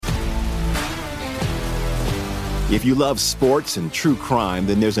If you love sports and true crime,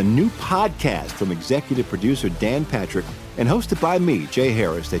 then there's a new podcast from executive producer Dan Patrick and hosted by me, Jay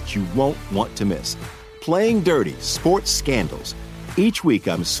Harris, that you won't want to miss. Playing Dirty: Sports Scandals. Each week,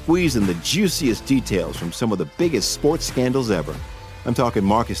 I'm squeezing the juiciest details from some of the biggest sports scandals ever. I'm talking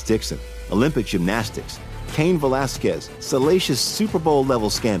Marcus Dixon, Olympic gymnastics, Cain Velasquez, salacious Super Bowl-level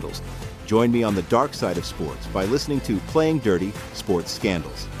scandals. Join me on the dark side of sports by listening to Playing Dirty: Sports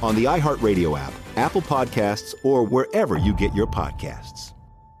Scandals on the iHeartRadio app, Apple Podcasts, or wherever you get your podcasts.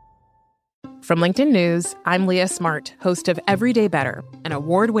 From LinkedIn News, I'm Leah Smart, host of Everyday Better, an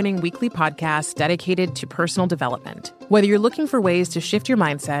award-winning weekly podcast dedicated to personal development. Whether you're looking for ways to shift your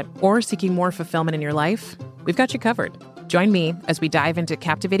mindset or seeking more fulfillment in your life, we've got you covered. Join me as we dive into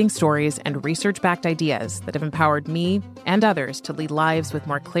captivating stories and research-backed ideas that have empowered me and others to lead lives with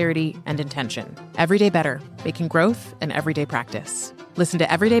more clarity and intention. Everyday Better, making growth an everyday practice. Listen to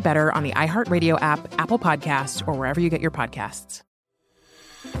Everyday Better on the iHeartRadio app, Apple Podcasts, or wherever you get your podcasts.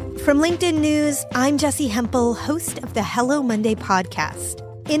 From LinkedIn News, I'm Jessie Hempel, host of the Hello Monday podcast.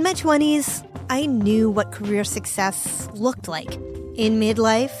 In my 20s, I knew what career success looked like. In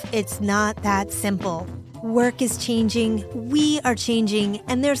midlife, it's not that simple. Work is changing, we are changing,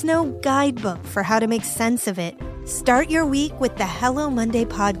 and there's no guidebook for how to make sense of it. Start your week with the Hello Monday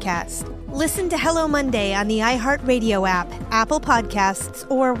podcast. Listen to Hello Monday on the iHeartRadio app, Apple Podcasts,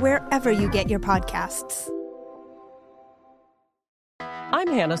 or wherever you get your podcasts. I'm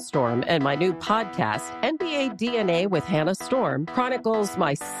Hannah Storm, and my new podcast, NBA DNA with Hannah Storm, chronicles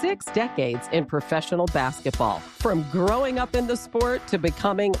my 6 decades in professional basketball. From growing up in the sport to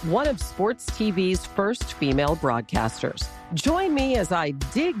becoming one of sports TV's first female broadcasters. Join me as I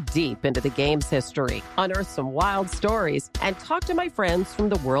dig deep into the game's history, unearth some wild stories, and talk to my friends from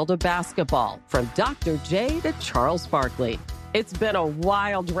the world of basketball, from Dr. J to Charles Barkley. It's been a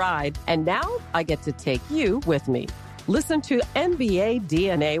wild ride, and now I get to take you with me. Listen to NBA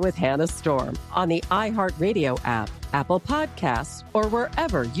DNA with Hannah Storm on the iHeartRadio app, Apple Podcasts, or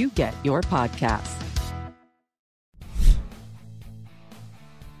wherever you get your podcasts.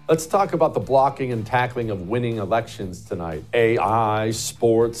 Let's talk about the blocking and tackling of winning elections tonight. AI,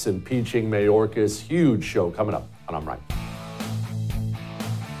 sports, impeaching Mayorkas. Huge show coming up on I'm Right.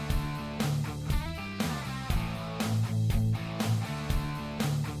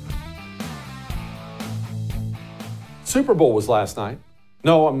 Super Bowl was last night.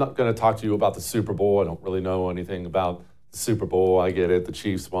 No, I'm not going to talk to you about the Super Bowl. I don't really know anything about the Super Bowl. I get it. The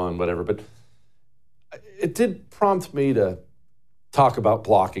Chiefs won, whatever. But it did prompt me to talk about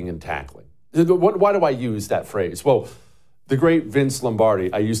blocking and tackling. Why do I use that phrase? Well, the great Vince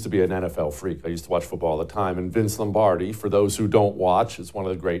Lombardi, I used to be an NFL freak. I used to watch football all the time. And Vince Lombardi, for those who don't watch, is one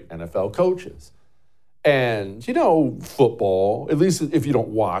of the great NFL coaches. And you know football, at least if you don't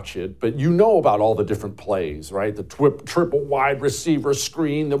watch it, but you know about all the different plays, right? The triple wide receiver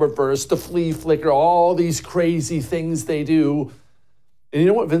screen, the reverse, the flea flicker, all these crazy things they do. And you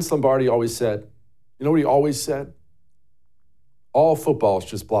know what Vince Lombardi always said? You know what he always said? All football is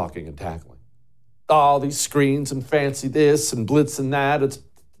just blocking and tackling. All these screens and fancy this and blitz and that. It's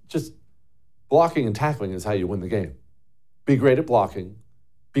just blocking and tackling is how you win the game. Be great at blocking.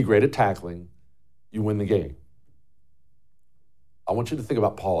 Be great at tackling. You win the game. I want you to think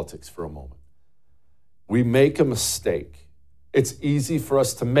about politics for a moment. We make a mistake. It's easy for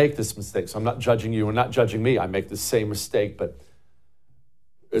us to make this mistake. So I'm not judging you and not judging me. I make the same mistake. But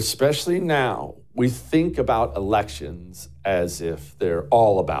especially now, we think about elections as if they're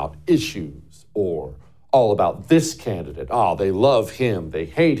all about issues or all about this candidate. Oh, they love him. They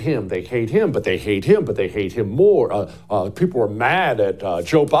hate him. They hate him, but they hate him, but they hate him more. People are mad at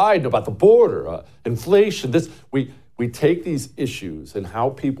Joe Biden about the border, inflation. We take these issues and how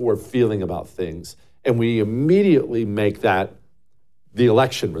people are feeling about things, and we immediately make that the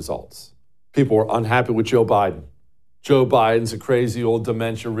election results. People are unhappy with Joe Biden. Joe Biden's a crazy old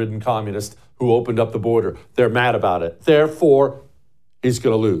dementia-ridden communist who opened up the border. They're mad about it. Therefore, he's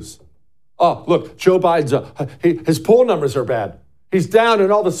going to lose. Oh, look, Joe Biden's, his poll numbers are bad. He's down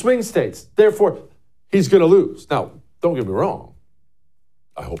in all the swing states. Therefore, he's going to lose. Now, don't get me wrong.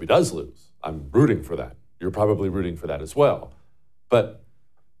 I hope he does lose. I'm rooting for that. You're probably rooting for that as well. But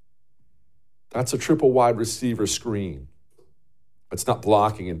that's a triple wide receiver screen. It's not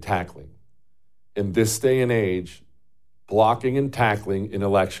blocking and tackling. In this day and age, blocking and tackling in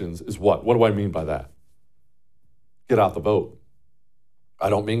elections is what? What do I mean by that? Get out the vote. I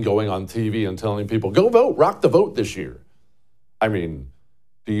don't mean going on TV and telling people, go vote, rock the vote this year. I mean,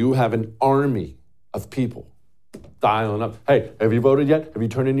 do you have an army of people dialing up? Hey, have you voted yet? Have you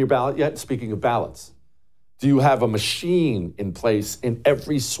turned in your ballot yet? Speaking of ballots, do you have a machine in place in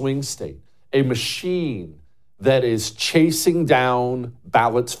every swing state? A machine that is chasing down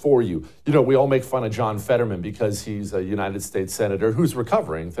ballots for you. You know, we all make fun of John Fetterman because he's a United States senator who's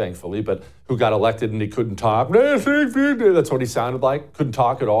recovering, thankfully, but who got elected and he couldn't talk. That's what he sounded like, couldn't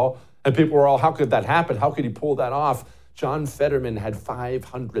talk at all. And people were all, how could that happen? How could he pull that off? John Fetterman had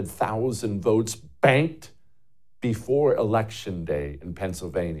 500,000 votes banked before Election Day in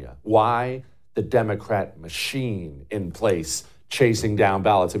Pennsylvania. Why? The Democrat machine in place, chasing down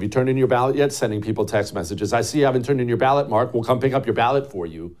ballots. Have you turned in your ballot yet? Sending people text messages. I see you haven't turned in your ballot, Mark. We'll come pick up your ballot for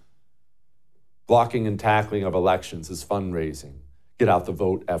you. Blocking and tackling of elections is fundraising. Get out the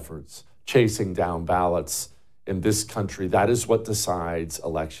vote efforts. Chasing down ballots in this country. That is what decides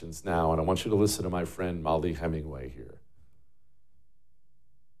elections now. And I want you to listen to my friend Molly Hemingway here.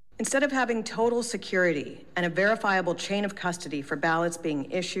 Instead of having total security and a verifiable chain of custody for ballots being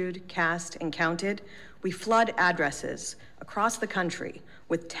issued, cast, and counted, we flood addresses across the country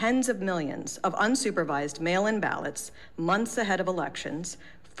with tens of millions of unsupervised mail-in ballots months ahead of elections,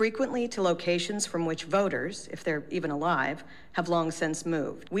 frequently to locations from which voters, if they're even alive, have long since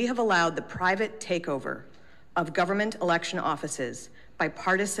moved. We have allowed the private takeover of government election offices by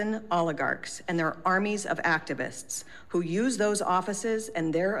partisan oligarchs and their armies of activists who use those offices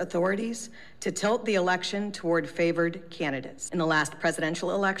and their authorities to tilt the election toward favored candidates. In the last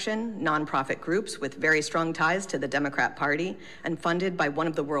presidential election, nonprofit groups with very strong ties to the Democrat Party and funded by one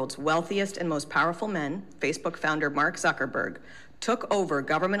of the world's wealthiest and most powerful men, Facebook founder Mark Zuckerberg, took over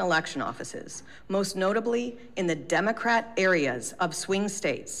government election offices, most notably in the Democrat areas of swing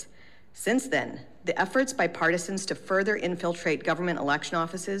states. Since then, the efforts by partisans to further infiltrate government election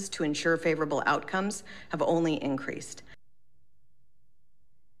offices to ensure favorable outcomes have only increased.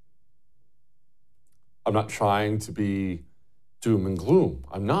 I'm not trying to be doom and gloom.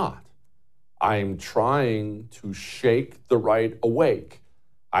 I'm not. I'm trying to shake the right awake.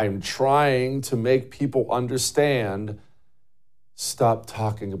 I'm trying to make people understand, stop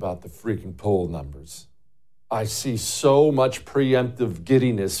talking about the freaking poll numbers. I see so much preemptive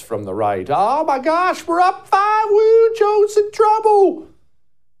giddiness from the right. Oh my gosh, we're up 5. Woo, Joe's in trouble.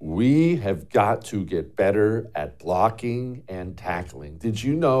 We have got to get better at blocking and tackling. Did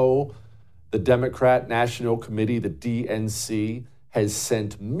you know the Democrat National Committee, the DNC, has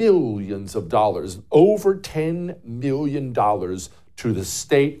sent millions of dollars, over $10 million, to the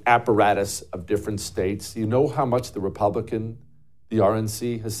state apparatus of different states? Do you know how much the Republican, the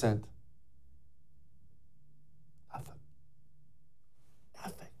RNC, has sent?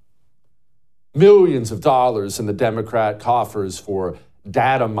 Millions of dollars in the Democrat coffers for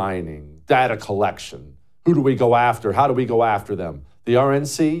data mining, data collection. Who do we go after? How do we go after them? The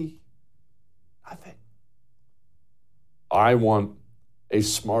RNC? Nothing. I want a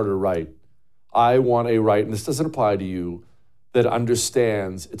smarter right. I want a right, and this doesn't apply to you, that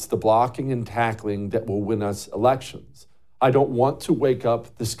understands it's the blocking and tackling that will win us elections. I don't want to wake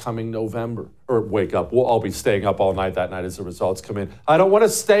up this coming November, or wake up. We'll all be staying up all night that night as the results come in. I don't want to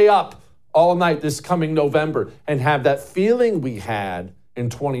stay up all night this coming November and have that feeling we had in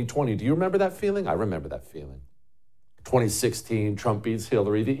 2020. Do you remember that feeling? I remember that feeling. 2016, Trump beats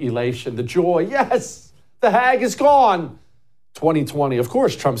Hillary, the elation, the joy. Yes, the hag is gone. 2020, of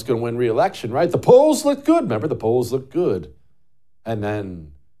course, Trump's going to win re-election, right? The polls look good. Remember, the polls look good. And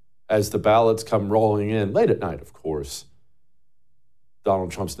then as the ballots come rolling in, late at night, of course,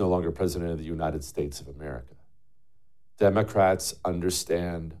 Donald Trump's no longer president of the United States of America. Democrats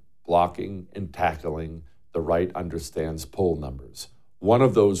understand blocking and tackling. The right understands poll numbers. One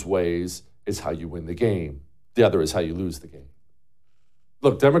of those ways is how you win the game. The other is how you lose the game.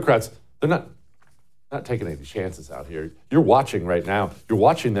 Look, Democrats, they're not taking any chances out here. You're watching right now. You're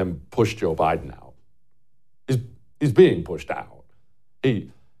watching them push Joe Biden out. He's being pushed out.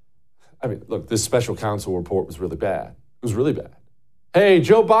 Look, this special counsel report was really bad. It was really bad. Hey,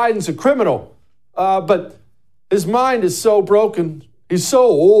 Joe Biden's a criminal, but his mind is so broken. He's so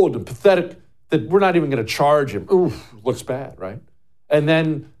old and pathetic that we're not even going to charge him. Oof, looks bad, right? And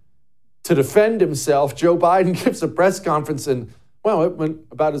then to defend himself, Joe Biden gives a press conference and, well, it went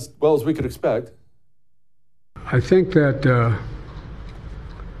about as well as we could expect. I think that,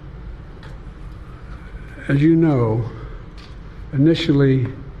 as you know, initially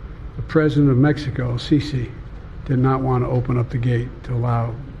the president of Mexico, Sisi, did not want to open up the gate to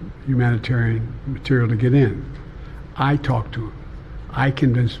allow humanitarian material to get in. I talked to him. I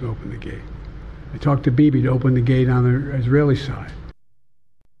convinced him to open the gate. I talked to Bibi to open the gate on the Israeli side.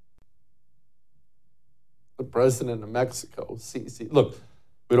 The president of Mexico, Sisi. Look,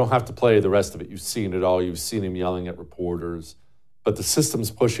 we don't have to play the rest of it. You've seen it all. You've seen him yelling at reporters. But the system's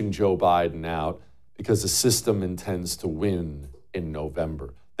pushing Joe Biden out because the system intends to win in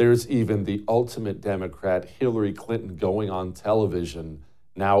November. There's even the ultimate Democrat, Hillary Clinton, going on television,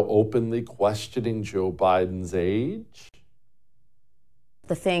 now openly questioning Joe Biden's age.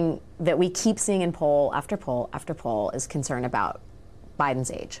 The thing that we keep seeing in poll after poll after poll is concern about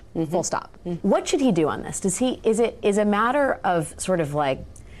Biden's age. Full stop. What should he do on this? Is it a matter of sort of like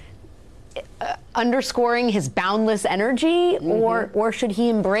underscoring his boundless energy, or should he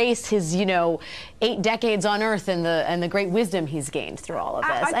embrace his 8 decades on Earth and the great wisdom he's gained through all of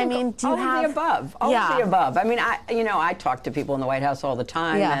this? I mean, do you have of the above? All of the above. I mean, I talk to people in the White House all the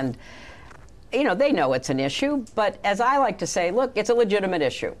time, and they know it's an issue. But as I like to say, look, it's a legitimate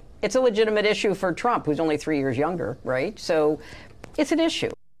issue. It's a legitimate issue for Trump, who's only 3 years younger, right? So it's an issue.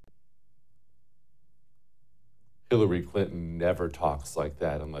 Hillary Clinton never talks like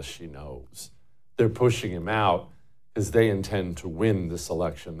that unless she knows. They're pushing him out because they intend to win this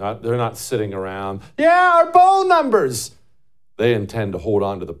election. They're not sitting around, our poll numbers. They intend to hold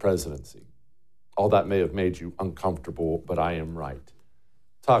on to the presidency. All that may have made you uncomfortable, but I am right.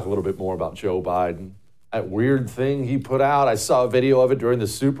 Talk a little bit more about Joe Biden. That weird thing he put out. I saw a video of it during the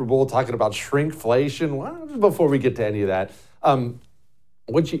Super Bowl talking about shrinkflation. Well, before we get to any of that,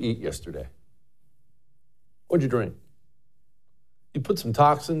 what'd you eat yesterday? What'd you drink? You put some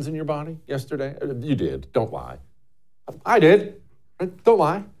toxins in your body yesterday? You did. Don't lie. I did. Don't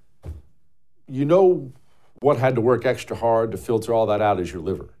lie. You know what had to work extra hard to filter all that out is your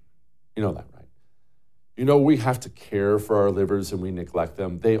liver. You know that, right? You know we have to care for our livers and we neglect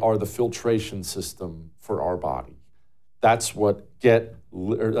them. They are the filtration system for our body. That's what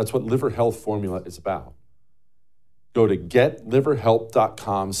Liver Health Formula is about. Go to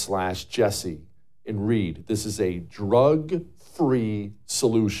getliverhelp.com/Jesse. and read. This is a drug-free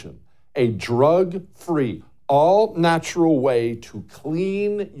solution, a drug-free, all-natural way to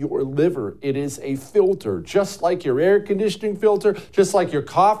clean your liver. It is a filter, just like your air conditioning filter, just like your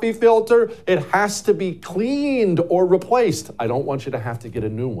coffee filter. It has to be cleaned or replaced. I don't want you to have to get a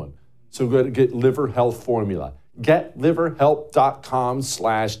new one. So go to Get Liver Health Formula.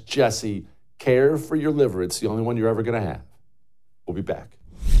 GetLiverHelp.com/Jesse. Care for your liver. It's the only one you're ever going to have. We'll be back.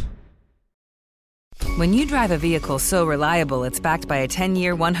 When you drive a vehicle so reliable it's backed by a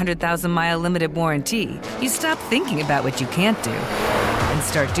 10-year, 100,000-mile limited warranty, you stop thinking about what you can't do and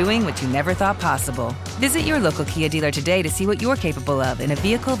start doing what you never thought possible. Visit your local Kia dealer today to see what you're capable of in a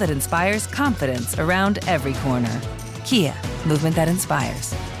vehicle that inspires confidence around every corner. Kia, movement that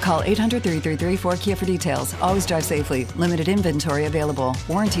inspires. Call 800-333-4KIA for details. Always drive safely. Limited inventory available.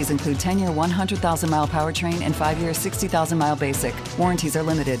 Warranties include 10-year, 100,000-mile powertrain and 5-year, 60,000-mile basic. Warranties are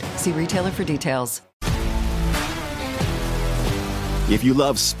limited. See retailer for details. If you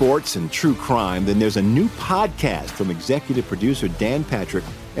love sports and true crime, then there's a new podcast from executive producer Dan Patrick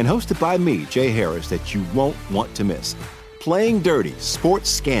and hosted by me, Jay Harris, that you won't want to miss. Playing Dirty: Sports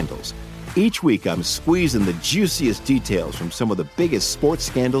Scandals. Each week, I'm squeezing the juiciest details from some of the biggest sports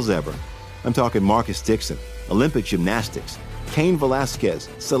scandals ever. I'm talking Marcus Dixon, Olympic gymnastics, Cain Velasquez,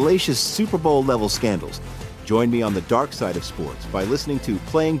 salacious Super Bowl-level scandals. Join me on the dark side of sports by listening to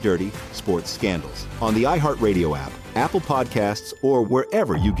Playing Dirty: Sports Scandals on the iHeartRadio app, Apple Podcasts, or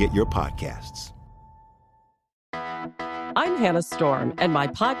wherever you get your podcasts. I'm Hannah Storm, and my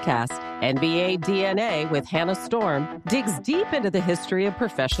podcast, NBA DNA with Hannah Storm, digs deep into the history of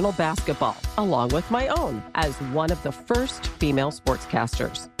professional basketball, along with my own, as one of the first female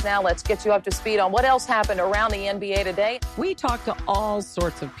sportscasters. Now let's get you up to speed on what else happened around the NBA today. We talk to all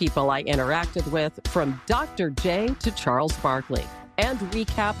sorts of people I interacted with, from Dr. J to Charles Barkley, and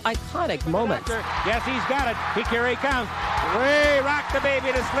recap iconic moments. Yes, he's got it. Here he comes. Way rock the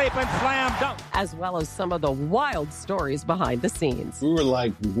baby to sleep and slam dunk. As well as some of the wild stories behind the scenes. We were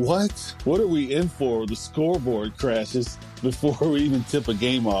like, what? What are we in for? The scoreboard crashes before we even tip a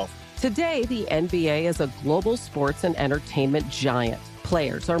game off. Today, the NBA is a global sports and entertainment giant.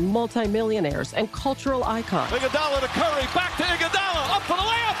 Players are multimillionaires and cultural icons. Iguodala to Curry, back to Iguodala, up for the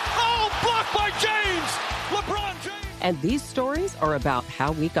layup. Oh, blocked by James. LeBron James. And these stories are about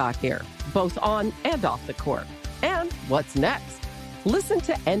how we got here, both on and off the court. And what's next? Listen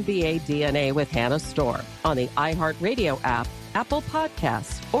to NBA DNA with Hannah Storm on the iHeartRadio app, Apple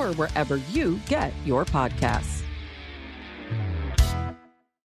Podcasts, or wherever you get your podcasts.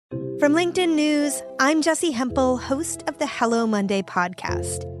 From LinkedIn News, I'm Jessie Hempel, host of the Hello Monday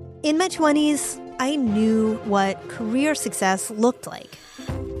podcast. In my 20s, I knew what career success looked like.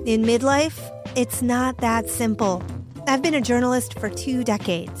 In midlife, it's not that simple. I've been a journalist for 2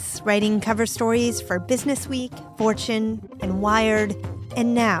 decades, writing cover stories for Business Week, Fortune, and Wired.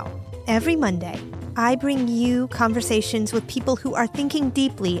 And now, every Monday, I bring you conversations with people who are thinking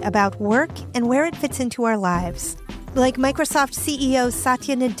deeply about work and where it fits into our lives. Like Microsoft CEO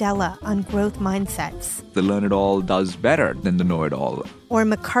Satya Nadella on growth mindsets. The learn-it-all does better than the know-it-all. Or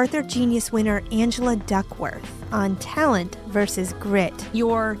MacArthur Genius winner Angela Duckworth on talent versus grit.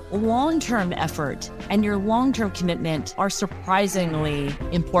 Your long-term effort and your long-term commitment are surprisingly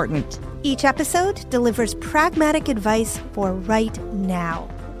important. Each episode delivers pragmatic advice for right now.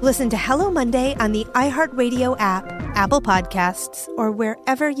 Listen to Hello Monday on the iHeartRadio app, Apple Podcasts, or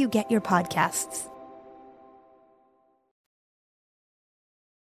wherever you get your podcasts.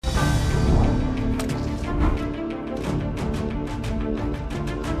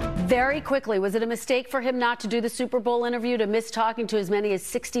 Very quickly, was it a mistake for him not to do the Super Bowl interview, to miss talking to as many as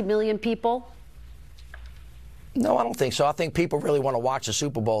 60 million people? No, I don't think so. I think people really want to watch the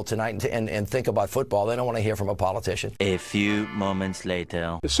Super Bowl tonight and think about football. They don't want to hear from a politician. A few moments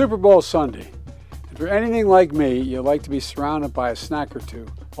later. The Super Bowl Sunday. If you're anything like me, you like to be surrounded by a snack or two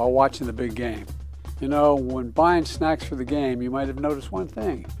while watching the big game. You know, when buying snacks for the game, you might have noticed one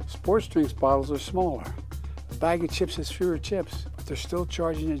thing. Sports drinks bottles are smaller. A bag of chips has fewer chips, but they're still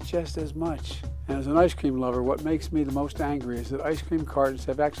charging you just as much. And as an ice cream lover, what makes me the most angry is that ice cream cartons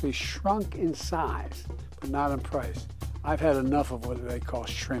have actually shrunk in size, but not in price. I've had enough of what they call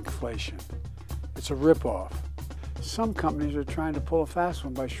shrinkflation. It's a ripoff. Some companies are trying to pull a fast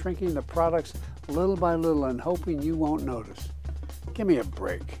one by shrinking the products little by little and hoping you won't notice. Give me a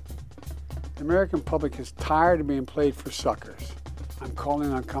break. The American public is tired of being played for suckers. I'm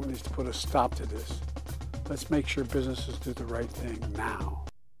calling on companies to put a stop to this. Let's make sure businesses do the right thing now.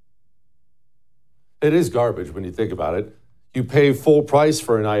 It is garbage when you think about it. You pay full price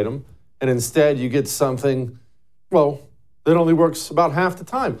for an item, and instead you get something, well, that only works about half the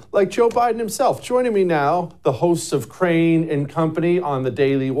time. Like Joe Biden himself. Joining me now, the hosts of Crane and Company on the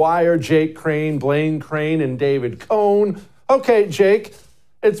Daily Wire, Jake Crane, Blaine Crane, and David Cohn. Okay, Jake,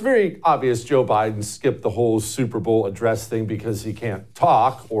 it's very obvious Joe Biden skipped the whole Super Bowl address thing because he can't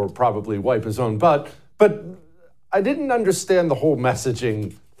talk or probably wipe his own butt. But I didn't understand the whole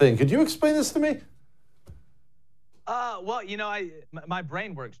messaging thing. Could you explain this to me? Well, you know, my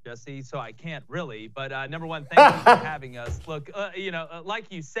brain works, Jesse, so I can't really. But number one, thank you for having us. Look, like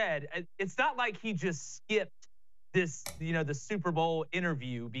you said, it's not like he just skipped this, the Super Bowl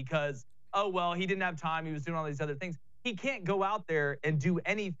interview because, he didn't have time. He was doing all these other things. He can't go out there and do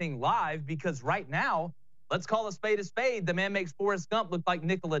anything live because right now, let's call a spade a spade. The man makes Forrest Gump look like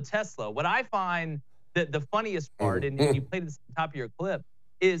Nikola Tesla. What I find the funniest part, and you played this at the top of your clip,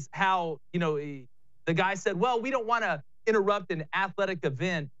 is how, the guy said, well, we don't want to interrupt an athletic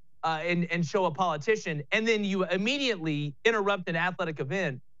event and show a politician. And then you immediately interrupt an athletic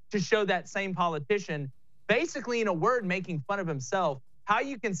event to show that same politician, basically in a word, making fun of himself. How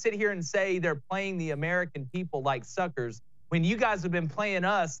you can sit here and say they're playing the American people like suckers when you guys have been playing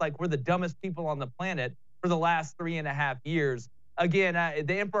us like we're the dumbest people on the planet for the last 3.5 years. Again,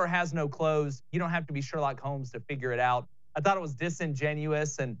 the emperor has no clothes. You don't have to be Sherlock Holmes to figure it out. I thought it was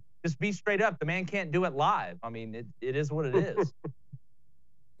disingenuous, and just be straight up. The man can't do it live. I mean, it is what it is.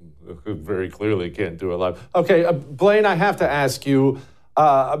 Very clearly can't do it live. Okay, Blaine, I have to ask you,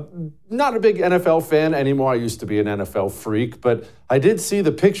 not a big NFL fan anymore. I used to be an NFL freak, but I did see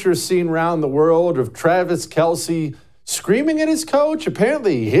the pictures seen around the world of Travis Kelce screaming at his coach.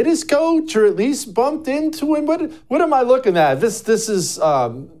 Apparently he hit his coach or at least bumped into him. What am I looking at? This is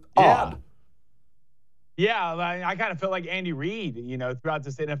odd. Yeah, I kind of felt like Andy Reid, throughout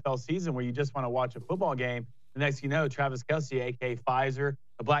this NFL season where you just want to watch a football game. The next thing you know, Travis Kelce, a.k.a. Pfizer,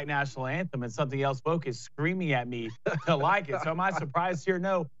 the Black National Anthem, and something else folk is screaming at me to like it. So am I surprised here?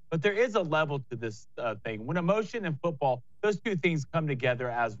 No. But there is a level to this thing. When emotion and football, those two things come together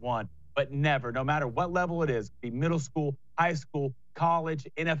as one. But never, no matter what level it is, be middle school, high school, college,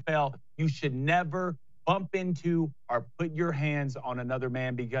 NFL, you should never bump into or put your hands on another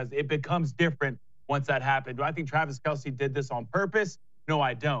man because it becomes different once that happened. Do I think Travis Kelce did this on purpose? No,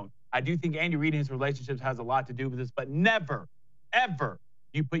 I don't. I do think Andy Reid and his relationships has a lot to do with this, but never, ever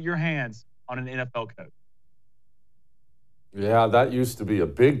you put your hands on an NFL coach. Yeah, that used to be a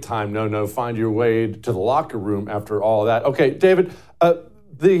big time no. Find your way to the locker room after all that. Okay, David,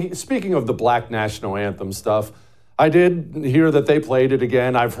 speaking of the Black National Anthem stuff, I did hear that they played it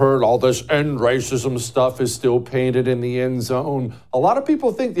again. I've heard all this end racism stuff is still painted in the end zone. A lot of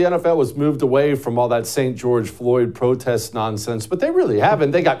people think the NFL has moved away from all that St. George Floyd protest nonsense, but they really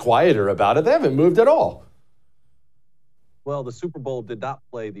haven't. They got quieter about it. They haven't moved at all. Well, the Super Bowl did not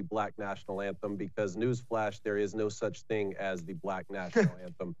play the Black National Anthem because, newsflash, there is no such thing as the Black National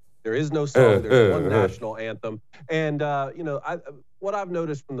Anthem. There is no song. There's one national anthem. And, what I've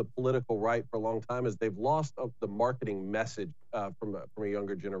noticed from the political right for a long time is they've lost the marketing message from a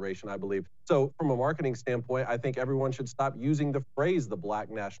younger generation, I believe. So from a marketing standpoint, I think everyone should stop using the phrase the Black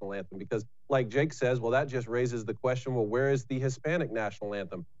national anthem because, like Jake says, well, that just raises the question, well, where is the Hispanic national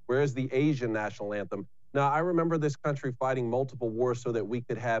anthem? Where is the Asian national anthem? Now, I remember this country fighting multiple wars so that we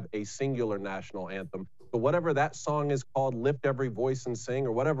could have a singular national anthem. But whatever that song is called, Lift Every Voice and Sing,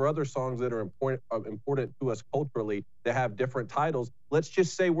 or whatever other songs that are important to us culturally that have different titles, let's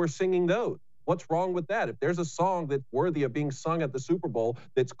just say we're singing those. What's wrong with that? If there's a song that's worthy of being sung at the Super Bowl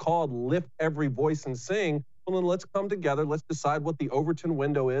that's called Lift Every Voice and Sing, well, then let's come together. Let's decide what the Overton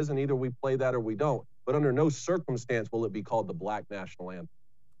window is, and either we play that or we don't. But under no circumstance will it be called the Black national anthem.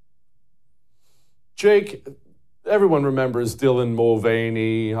 Jake, everyone remembers Dylan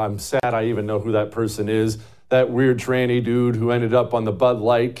Mulvaney. I'm sad I even know who that person is. That weird tranny dude who ended up on the Bud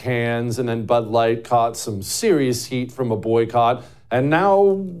Light cans, and then Bud Light caught some serious heat from a boycott. And now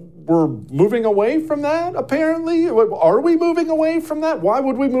we're moving away from that, apparently? Are we moving away from that? Why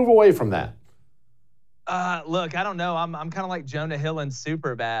would we move away from that? Look, I don't know. I'm kind of like Jonah Hill in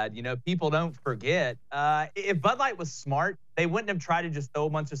Superbad. You know, people don't forget. If Bud Light was smart, they wouldn't have tried to just throw a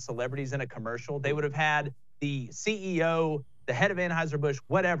bunch of celebrities in a commercial. They would have had the CEO, the head of Anheuser-Busch,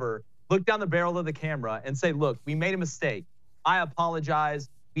 whatever, look down the barrel of the camera and say, look, we made a mistake. I apologize.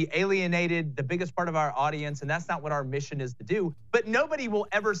 We alienated the biggest part of our audience, and that's not what our mission is to do. But nobody will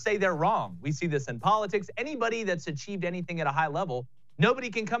ever say they're wrong. We see this in politics. Anybody that's achieved anything at a high level,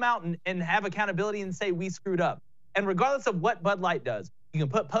 nobody can come out and have accountability and say we screwed up. And regardless of what Bud Light does, you can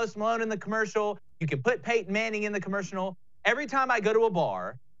put Post Malone in the commercial, you can put Peyton Manning in the commercial. Every time I go to a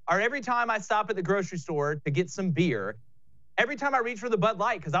bar, or every time I stop at the grocery store to get some beer, every time I reach for the Bud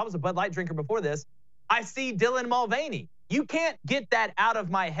Light, because I was a Bud Light drinker before this, I see Dylan Mulvaney. You can't get that out of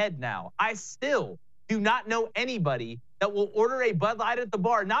my head now. I still do not know anybody that will order a Bud Light at the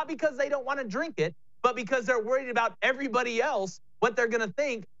bar, not because they don't want to drink it, but because they're worried about everybody else, what they're going to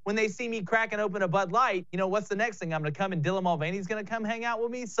think when they see me cracking open a Bud Light. You know, what's the next thing? I'm going to come and Dylan Mulvaney's going to come hang out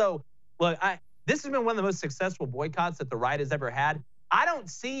with me? So, look, this has been one of the most successful boycotts that the right has ever had. I don't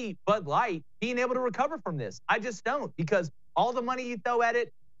see Bud Light being able to recover from this. I just don't, because all the money you throw at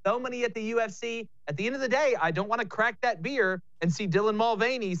it, throw money at the UFC. At the end of the day, I don't want to crack that beer and see Dylan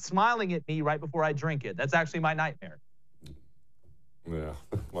Mulvaney smiling at me right before I drink it. That's actually my nightmare. Yeah,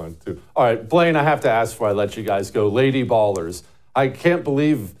 mine too. All right, Blaine, I have to ask before I let you guys go. Lady Ballers. I can't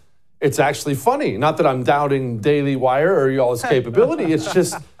believe it's actually funny. Not that I'm doubting Daily Wire or y'all's capability. It's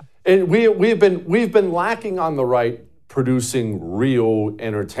just we've been lacking on the right producing real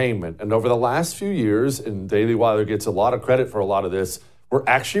entertainment. And over the last few years, and Daily Wire gets a lot of credit for a lot of this, we're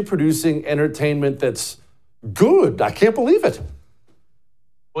actually producing entertainment that's good. I can't believe it.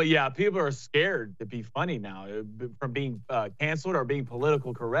 Well, yeah, people are scared to be funny now from being canceled or being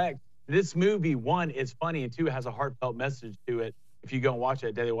political correct. This movie, one, is funny, and two, has a heartfelt message to it. If you go and watch it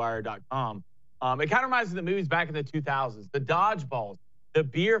at dailywire.com. It kind of reminds me of the movies back in the 2000s, the Dodgeballs, the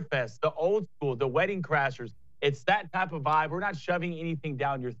Beer Fest, the Old School, the Wedding Crashers. It's that type of vibe. We're not shoving anything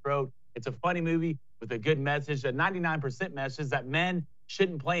down your throat. It's a funny movie with a good message, a 99% message that men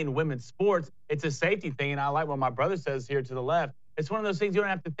shouldn't play in women's sports. It's a safety thing, and I like what my brother says here to the left. It's one of those things you don't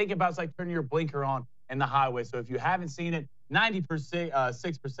have to think about. It's like turning your blinker on in the highway. So if you haven't seen it,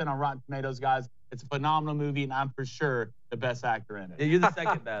 6% on Rotten Tomatoes, guys. It's a phenomenal movie, and I'm for sure the best actor in it. Yeah, you're the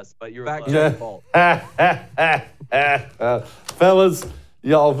second best, but you're back to your fault. Fellas,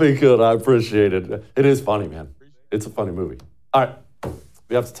 y'all be good. I appreciate it. It is funny, man. It's a funny movie. All right.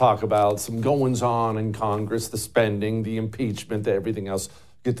 We have to talk about some goings-on in Congress, the spending, the impeachment, everything else.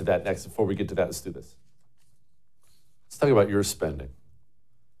 Get to that next. Before we get to that, let's do this. Let's talk about your spending.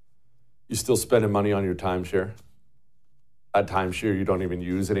 You still spending money on your timeshare? A timeshare you don't even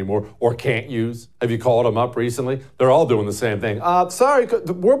use anymore or can't use? Have you called them up recently? They're all doing the same thing. Sorry,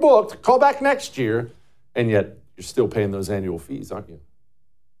 we're booked. Call back next year. And yet you're still paying those annual fees, aren't you?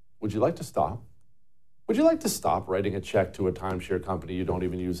 Would you like to stop? Would you like to stop writing a check to a timeshare company you don't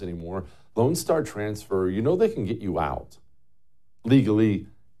even use anymore? Lone Star Transfer, you know they can get you out legally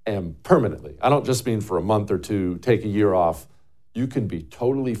and permanently. I don't just mean for a month or two, take a year off. You can be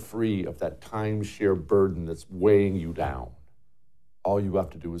totally free of that timeshare burden that's weighing you down. All you have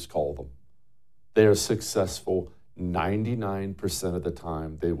to do is call them. They are successful 99% of the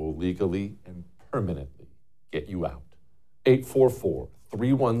time. They will legally and permanently get you out.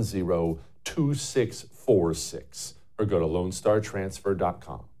 844-310-2646 or go to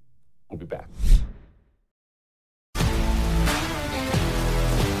LoneStarTransfer.com. We'll be back.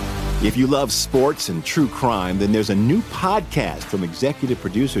 If you love sports and true crime, then there's a new podcast from executive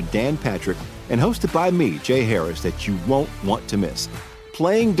producer Dan Patrick and hosted by me, Jay Harris, that you won't want to miss.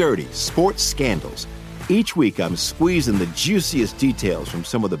 Playing Dirty: Sports Scandals. Each week, I'm squeezing the juiciest details from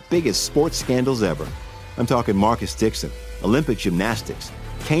some of the biggest sports scandals ever. I'm talking Marcus Dixon, Olympic gymnastics,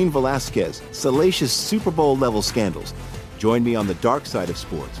 Cain Velasquez, salacious Super Bowl-level scandals. Join me on the dark side of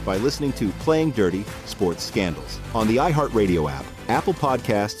sports by listening to Playing Dirty: Sports Scandals on the iHeartRadio app, Apple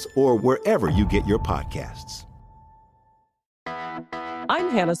Podcasts, or wherever you get your podcasts. I'm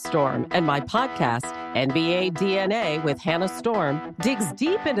Hannah Storm, and my podcast, NBA DNA with Hannah Storm, digs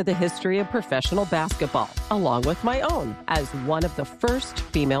deep into the history of professional basketball, along with my own, as one of the first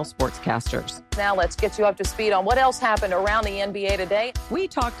female sportscasters. Now let's get you up to speed on what else happened around the NBA today. We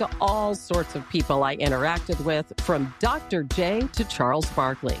talk to all sorts of people I interacted with, from Dr. J to Charles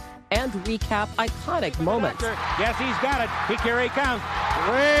Barkley, and recap iconic moments. Yes, he's got it. Here he comes.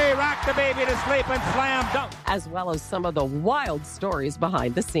 Way rock the baby to sleep and slam dunk. As well as some of the wild stories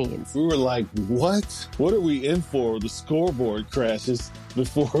behind the scenes. We were like, what? What are we in for? The scoreboard crashes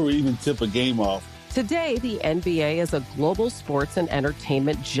before we even tip a game off. Today, the NBA is a global sports and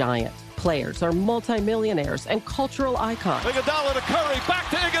entertainment giant. Players are multimillionaires and cultural icons. Iguodala to Curry, back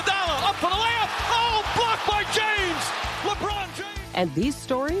to Iguodala, up for the layup. Oh, blocked by James. LeBron James. And these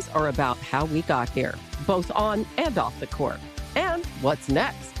stories are about how we got here, both on and off the court. And what's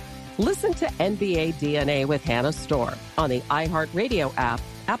next? Listen to NBA DNA with Hannah Storm on the iHeartRadio app,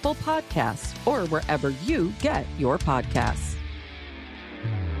 Apple Podcasts, or wherever you get your podcasts.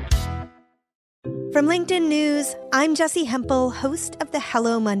 From LinkedIn News, I'm Jessie Hempel, host of the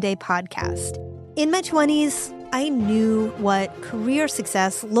Hello Monday podcast. In my 20s, I knew what career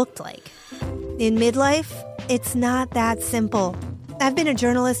success looked like. In midlife, it's not that simple. I've been a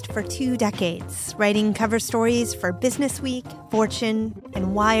journalist for 2 decades, writing cover stories for Business Week, Fortune,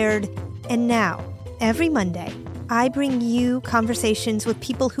 and Wired. And now, every Monday, I bring you conversations with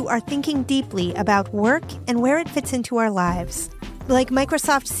people who are thinking deeply about work and where it fits into our lives. Like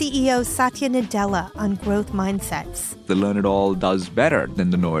Microsoft CEO Satya Nadella on growth mindsets. The learn-it-all does better than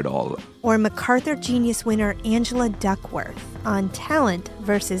the know-it-all. Or MacArthur Genius winner Angela Duckworth on talent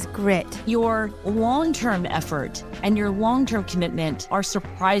versus grit. Your long-term effort and your long-term commitment are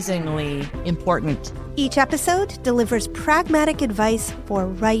surprisingly important. Each episode delivers pragmatic advice for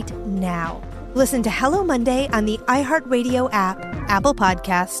right now. Listen to Hello Monday on the iHeartRadio app, Apple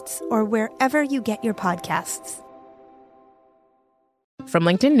Podcasts, or wherever you get your podcasts. From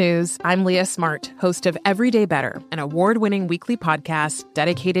LinkedIn News, I'm Leah Smart, host of Everyday Better, an award-winning weekly podcast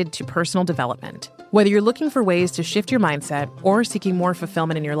dedicated to personal development. Whether you're looking for ways to shift your mindset or seeking more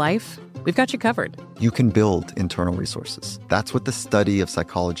fulfillment in your life, we've got you covered. You can build internal resources. That's what the study of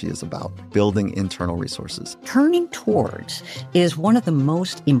psychology is about, building internal resources. Turning towards is one of the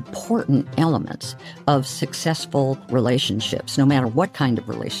most important elements of successful relationships, no matter what kind of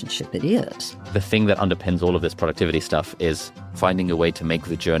relationship it is. The thing that underpins all of this productivity stuff is finding a way to make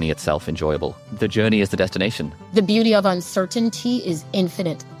the journey itself enjoyable. The journey is the destination. The beauty of uncertainty is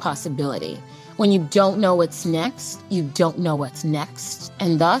infinite possibility. When you don't know what's next, you don't know what's next.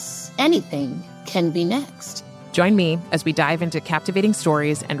 And thus, anything can be next. Join me as we dive into captivating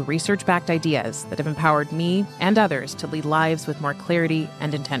stories and research-backed ideas that have empowered me and others to lead lives with more clarity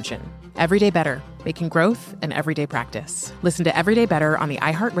and intention. Everyday Better, making growth an everyday practice. Listen to Everyday Better on the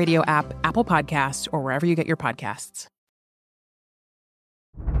iHeartRadio app, Apple Podcasts, or wherever you get your podcasts.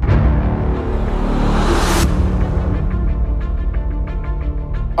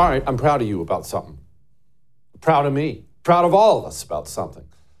 All right, I'm proud of you about something. Proud of me. Proud of all of us about something.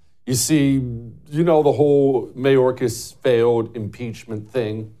 You see, you know the whole Mayorkas failed impeachment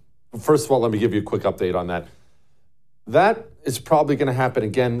thing. First of all, let me give you a quick update on that. That is probably going to happen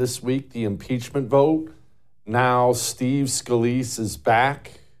again this week, the impeachment vote. Now Steve Scalise is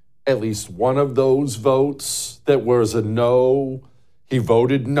back. At least one of those votes that was a no. He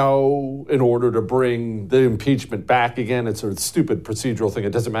voted no in order to bring the impeachment back again. It's a stupid procedural thing.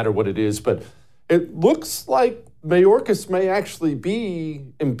 It doesn't matter what it is, but it looks like Mayorkas may actually be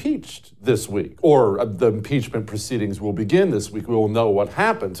impeached this week, or the impeachment proceedings will begin this week. We will know what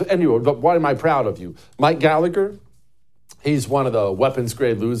happens. So anyway, but why am I proud of you? Mike Gallagher, he's one of the weapons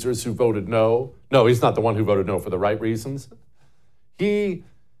grade losers who voted no. No, he's not the one who voted no for the right reasons. He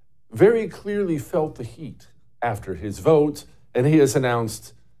very clearly felt the heat after his vote, and he has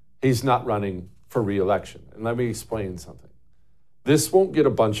announced he's not running for re-election. And let me explain something. This won't get a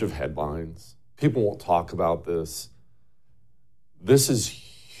bunch of headlines. People won't talk about this. This is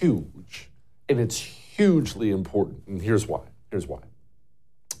huge, and it's hugely important. And here's why. Let's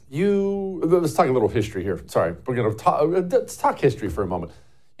talk a little history here. Sorry, let's talk history for a moment.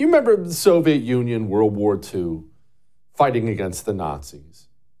 You remember the Soviet Union, World War II, fighting against the Nazis.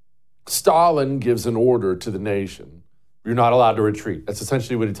 Stalin gives an order to the nation. You're not allowed to retreat. That's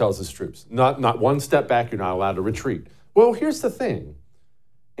essentially what he tells his troops. Not one step back, you're not allowed to retreat. Well, here's the thing.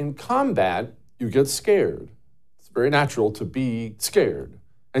 In combat, you get scared. It's very natural to be scared.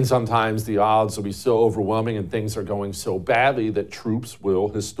 And sometimes the odds will be so overwhelming and things are going so badly that troops will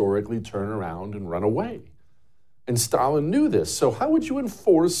historically turn around and run away. And Stalin knew this. So how would you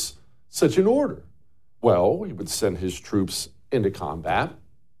enforce such an order? Well, he would send his troops into combat,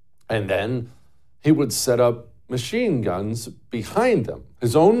 and then he would set up machine guns behind them.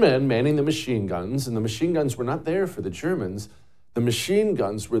 His own men manning the machine guns, and the machine guns were not there for the Germans. The machine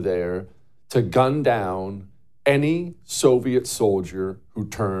guns were there to gun down any Soviet soldier who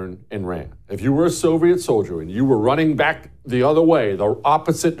turned and ran. If you were a Soviet soldier and you were running back the other way, the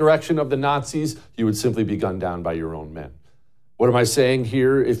opposite direction of the Nazis, you would simply be gunned down by your own men. What am I saying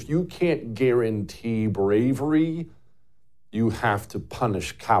here? If you can't guarantee bravery, you have to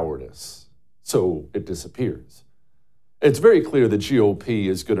punish cowardice. So it disappears. It's very clear the GOP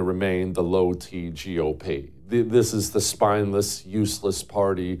is going to remain the low-T GOP. This is the spineless, useless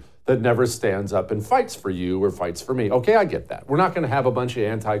party that never stands up and fights for you or fights for me. Okay, I get that. We're not going to have a bunch of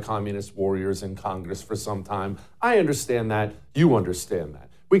anti-communist warriors in Congress for some time. I understand that. You understand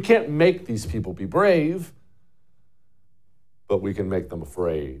that. We can't make these people be brave, but we can make them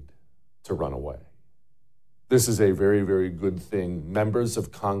afraid to run away. This is a very, very good thing. Members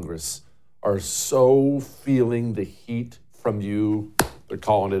of Congress are so feeling the heat from you, they're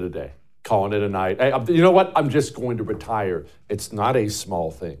calling it a day, calling it a night. Hey, you know what? I'm just going to retire. It's not a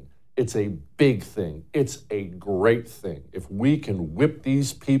small thing. It's a big thing. It's a great thing. If we can whip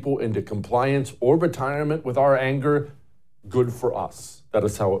these people into compliance or retirement with our anger, good for us. That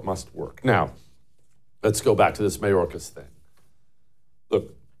is how it must work. Now, let's go back to this Mayorkas thing.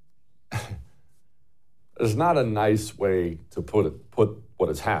 Look, there's not a nice way to put what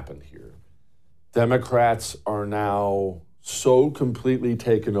has happened here. Democrats are now so completely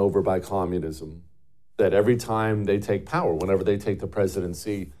taken over by communism that every time they take power, whenever they take the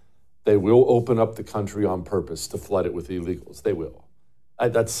presidency, they will open up the country on purpose to flood it with illegals. They will.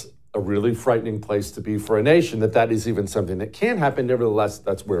 That's a really frightening place to be for a nation, that is even something that can happen. Nevertheless,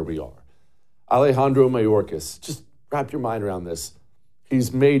 that's where we are. Alejandro Mayorkas, just wrap your mind around this.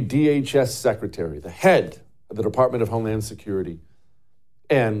 He's made DHS secretary, the head of the Department of Homeland Security,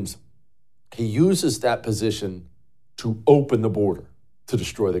 and he uses that position to open the border, to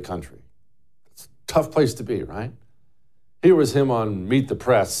destroy the country. It's a tough place to be, right? Here was him on Meet the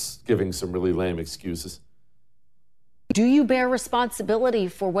Press giving some really lame excuses. Do you bear responsibility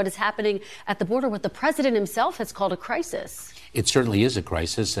for what is happening at the border, what the president himself has called a crisis? It certainly is a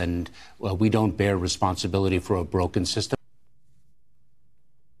crisis, and we don't bear responsibility for a broken system.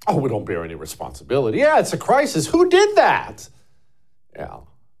 Oh, we don't bear any responsibility. Yeah, it's a crisis. Who did that? Yeah,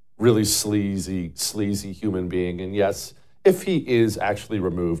 really sleazy human being. And yes, if he is actually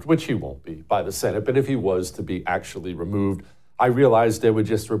removed, which he won't be by the Senate, but if he was to be actually removed, I realized they would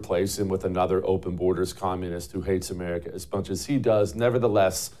just replace him with another open borders communist who hates America as much as he does.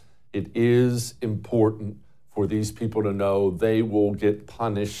 Nevertheless, it is important for these people to know they will get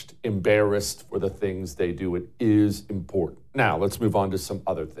punished, embarrassed for the things they do. It is important. Now, let's move on to some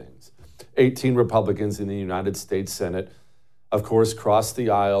other things. 18 Republicans in the United States Senate, of course, crossed the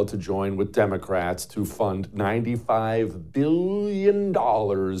aisle to join with Democrats to fund $95 billion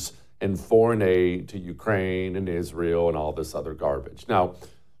in foreign aid to Ukraine and Israel and all this other garbage. Now,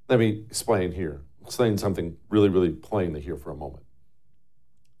 let me explain something really, really plainly here for a moment.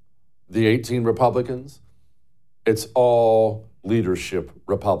 The 18 Republicans, it's all leadership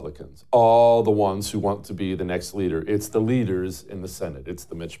Republicans, all the ones who want to be the next leader. It's the leaders in the Senate. It's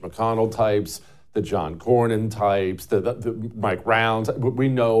the Mitch McConnell types, the John Cornyn types, the Mike Rounds. We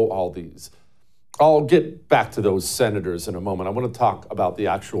know all these. I'll get back to those senators in a moment. I want to talk about the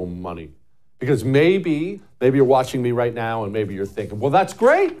actual money. Because maybe you're watching me right now and maybe you're thinking, well, that's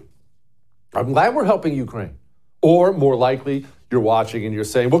great. I'm glad we're helping Ukraine. Or more likely, you're watching and you're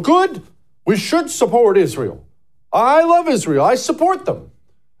saying, well, good. We should support Israel. I love Israel. I support them.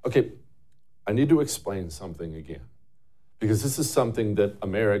 Okay, I need to explain something again. Because this is something that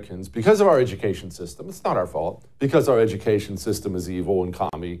Americans, because of our education system, it's not our fault, because our education system is evil and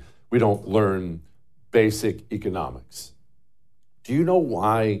commie, we don't learn basic economics. Do you know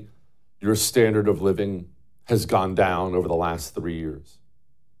why your standard of living has gone down over the last 3 years?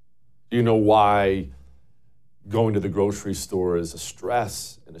 Do you know why going to the grocery store is a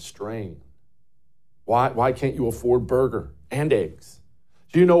stress and a strain? Why can't you afford burger and eggs?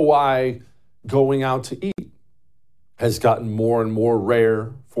 Do you know why going out to eat has gotten more and more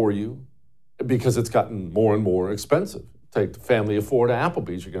rare for you because it's gotten more and more expensive. Take the family of four to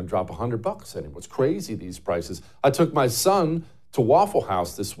Applebee's, you're going to drop $100 anymore. It's crazy, these prices. I took my son to Waffle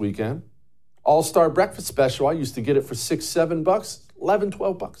House this weekend. All-Star breakfast special. I used to get it for $6, $7, $11,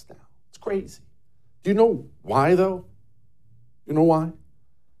 $12 now. It's crazy. Do you know why, though? You know why?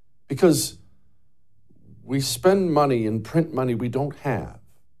 Because we spend money and print money we don't have.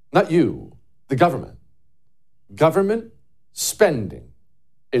 Not you, the government. Government spending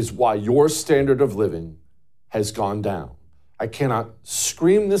is why your standard of living has gone down. I cannot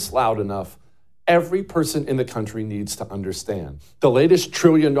scream this loud enough. Every person in the country needs to understand. The latest $1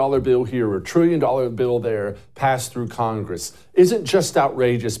 trillion bill here or $1 trillion bill there passed through Congress isn't just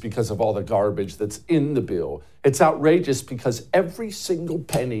outrageous because of all the garbage that's in the bill. It's outrageous because every single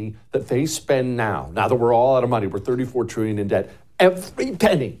penny that they spend now that we're all out of money, we're $34 trillion in debt, every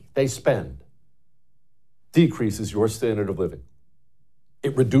penny they spend decreases your standard of living.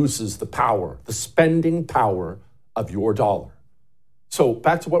 It reduces the power, the spending power of your dollar. So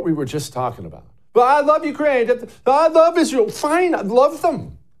back to what we were just talking about. But I love Ukraine. I love Israel. Fine, I love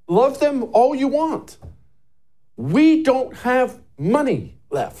them. Love them all you want. We don't have money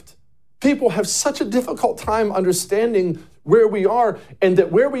left. People have such a difficult time understanding where we are, and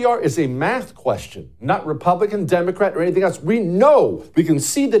that where we are is a math question, not Republican, Democrat, or anything else. We know, we can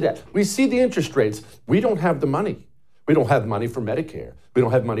see the debt. We see the interest rates. We don't have the money. We don't have money for Medicare. We don't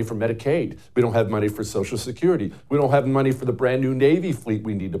have money for Medicaid. We don't have money for Social Security. We don't have money for the brand new Navy fleet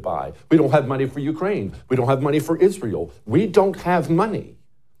we need to buy. We don't have money for Ukraine. We don't have money for Israel. We don't have money.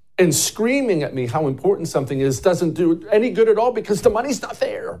 And screaming at me how important something is doesn't do any good at all because the money's not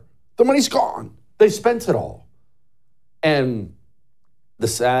there. The money's gone. They spent it all. And the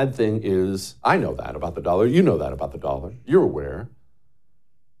sad thing is, I know that about the dollar. You know that about the dollar. You're aware.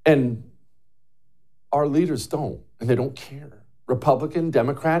 And our leaders don't, and they don't care. Republican,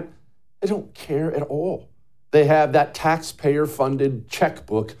 Democrat, they don't care at all. They have that taxpayer-funded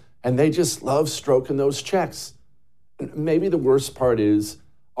checkbook, and they just love stroking those checks. And maybe the worst part is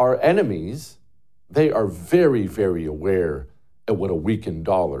our enemies, they are very, very aware of what a weakened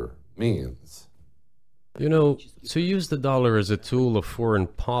dollar means. You know, to use the dollar as a tool of foreign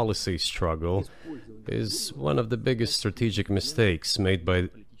policy struggle is one of the biggest strategic mistakes made by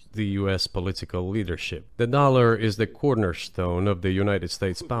the U.S. political leadership. The dollar is the cornerstone of the United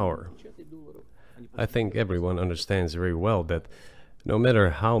States power. I think everyone understands very well that no matter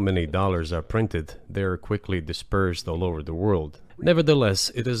how many dollars are printed, they are quickly dispersed all over the world. Nevertheless,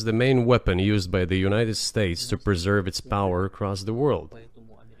 it is the main weapon used by the United States to preserve its power across the world.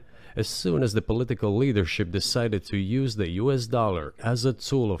 As soon as the political leadership decided to use the US dollar as a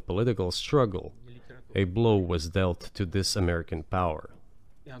tool of political struggle, a blow was dealt to this American power.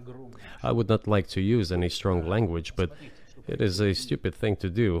 I would not like to use any strong language, but it is a stupid thing to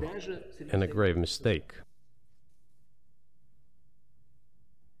do and a grave mistake.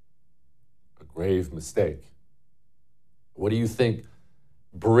 A grave mistake. What do you think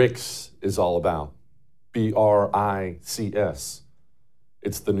BRICS is all about? BRICS.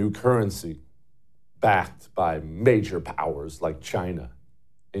 It's the new currency backed by major powers like China,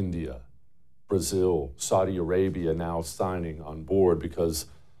 India, Brazil, Saudi Arabia now signing on board because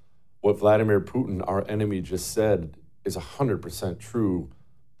what Vladimir Putin, our enemy, just said is 100% true.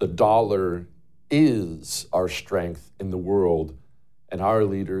 The dollar is our strength in the world, and our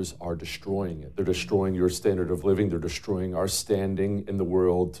leaders are destroying it. They're destroying your standard of living. They're destroying our standing in the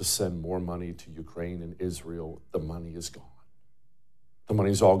world to send more money to Ukraine and Israel. The money is gone. The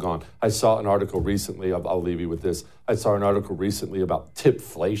money's all gone. I saw an article recently, I'll leave you with this. I saw an article recently about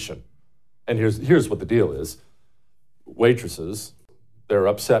tipflation. And here's what the deal is. Waitresses, they're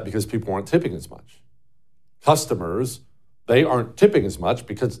upset because people aren't tipping as much. Customers, they aren't tipping as much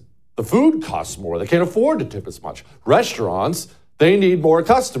because the food costs more. They can't afford to tip as much. Restaurants, they need more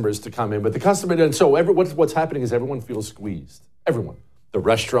customers to come in, but the customer, and so what's happening is everyone feels squeezed. Everyone. The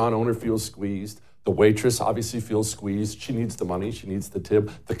restaurant owner feels squeezed. The waitress obviously feels squeezed. She needs the money. She needs the tip.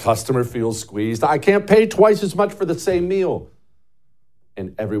 The customer feels squeezed. I can't pay twice as much for the same meal.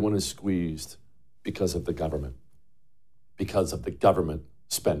 And everyone is squeezed because of the government, because of the government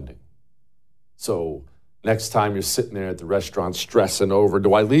spending. So next time you're sitting there at the restaurant stressing over,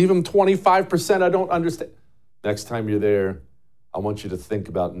 do I leave them 25%? I don't understand. Next time you're there, I want you to think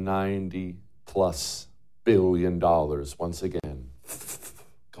about $90+ billion once again.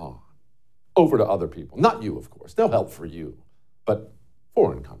 Gone. Over to other people. Not you, of course. No help for you, but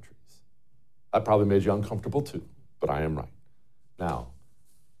foreign countries. That probably made you uncomfortable too, but I am right. Now,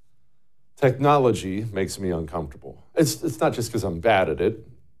 technology makes me uncomfortable. It's not just because I'm bad at it.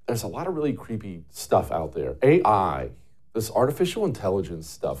 there's a lot of really creepy stuff out there. AI, this artificial intelligence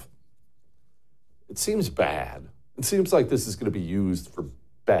stuff, it seems bad. It seems like this is going to be used for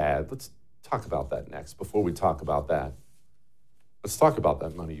bad. Let's talk about that next. Before we talk about that, let's talk about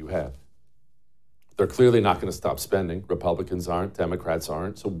that money you have. They're clearly not going to stop spending. Republicans aren't, Democrats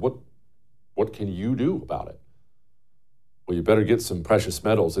aren't. So what can you do about it? Well, you better get some precious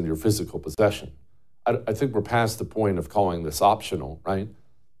metals in your physical possession. I think we're past the point of calling this optional, right?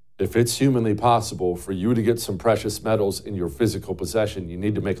 If it's humanly possible for you to get some precious metals in your physical possession, you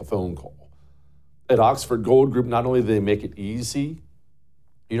need to make a phone call. At Oxford Gold Group, not only do they make it easy,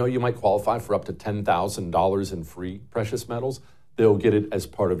 you might qualify for up to $10,000 in free precious metals. They'll get it as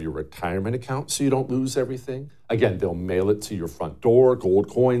part of your retirement account so you don't lose everything. Again, they'll mail it to your front door, gold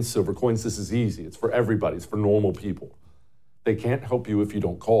coins, silver coins. This is easy. It's for everybody. It's for normal people. They can't help you if you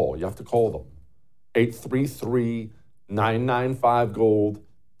don't call. You have to call them. 833-995-GOLD.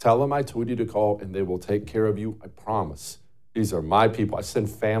 Tell them I told you to call, and they will take care of you. I promise. These are my people. I send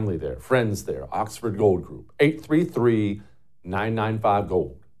family there, friends there. Oxford Gold Group.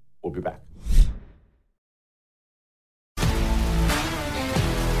 833-995-GOLD. We'll be back.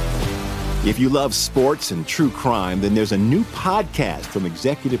 If you love sports and true crime, then there's a new podcast from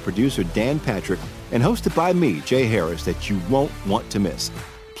executive producer Dan Patrick and hosted by me, Jay Harris, that you won't want to miss.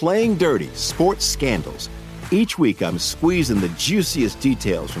 Playing Dirty: Sports Scandals. Each week, I'm squeezing the juiciest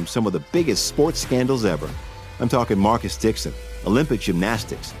details from some of the biggest sports scandals ever. I'm talking Marcus Dixon, Olympic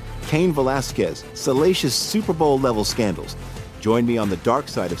gymnastics, Cain Velasquez, salacious Super Bowl-level scandals. Join me on the dark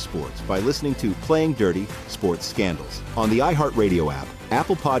side of sports by listening to Playing Dirty: Sports Scandals on the iHeartRadio app,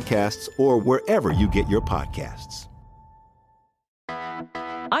 Apple Podcasts, or wherever you get your podcasts.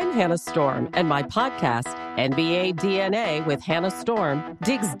 I'm Hannah Storm, and my podcast, NBA DNA with Hannah Storm,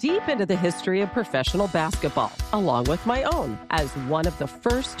 digs deep into the history of professional basketball, along with my own, as one of the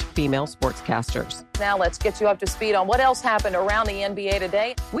first female sportscasters. Now let's get you up to speed on what else happened around the NBA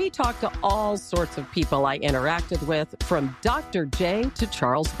today. We talked to all sorts of people I interacted with, from Dr. J to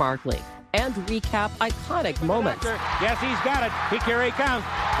Charles Barkley, and recap iconic moments. Yes, he's got it. Here he comes.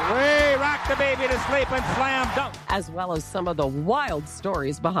 Way rock the baby to sleep and slam dunk. As well as some of the wild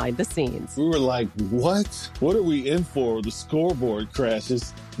stories behind the scenes. We were like, what? What are we in for? The scoreboard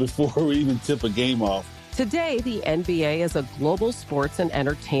crashes before we even tip a game off. Today, the NBA is a global sports and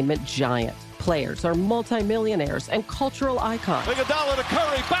entertainment giant. Players are multimillionaires and cultural icons. Iguodala to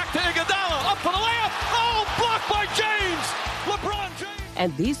Curry, back to Iguodala, up for the layup. Oh, blocked by James. LeBron James.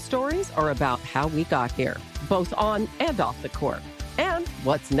 And these stories are about how we got here, both on and off the court. And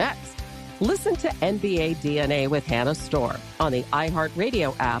what's next? Listen to NBA DNA with Hannah Storm on the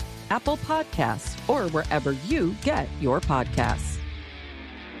iHeartRadio app, Apple Podcasts, or wherever you get your podcasts.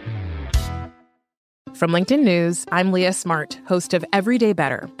 From LinkedIn News, I'm Leah Smart, host of Everyday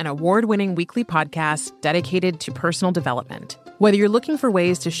Better, an award-winning weekly podcast dedicated to personal development. Whether you're looking for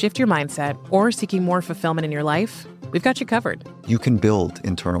ways to shift your mindset or seeking more fulfillment in your life, we've got you covered. You can build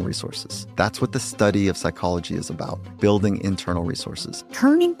internal resources. That's what the study of psychology is about, building internal resources.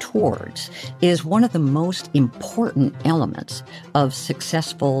 Turning towards is one of the most important elements of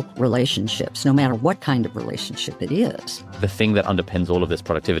successful relationships, no matter what kind of relationship it is. The thing that underpins all of this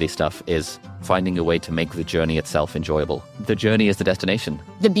productivity stuff is finding a way to make the journey itself enjoyable. The journey is the destination.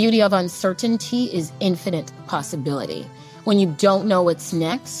 The beauty of uncertainty is infinite possibility. When you don't know what's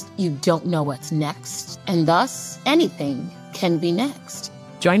next, you don't know what's next. And thus, anything can be next.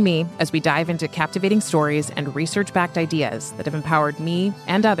 Join me as we dive into captivating stories and research-backed ideas that have empowered me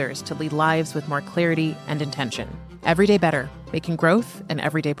and others to lead lives with more clarity and intention. Everyday Better, making growth an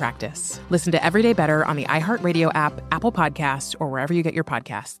everyday practice. Listen to Everyday Better on the iHeartRadio app, Apple Podcasts, or wherever you get your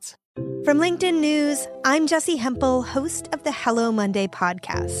podcasts. From LinkedIn News, I'm Jessie Hempel, host of the Hello Monday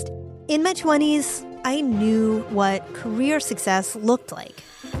podcast. In my 20s, I knew what career success looked like.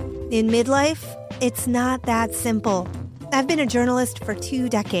 In midlife, it's not that simple. I've been a journalist for 2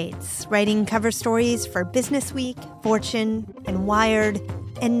 decades, writing cover stories for Business Week, Fortune, and Wired.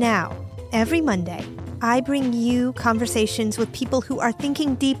 And now, every Monday, I bring you conversations with people who are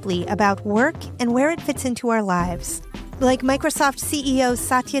thinking deeply about work and where it fits into our lives. Like Microsoft CEO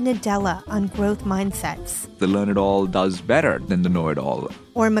Satya Nadella on growth mindsets. The learn-it-all does better than the know-it-all.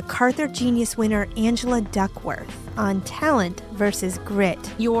 Or MacArthur Genius winner Angela Duckworth on talent versus grit.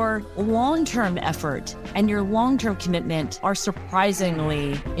 Your long-term effort and your long-term commitment are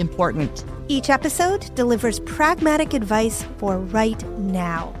surprisingly important. Each episode delivers pragmatic advice for right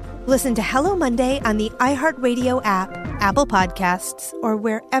now. Listen to Hello Monday on the iHeartRadio app, Apple Podcasts, or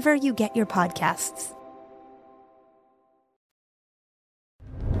wherever you get your podcasts.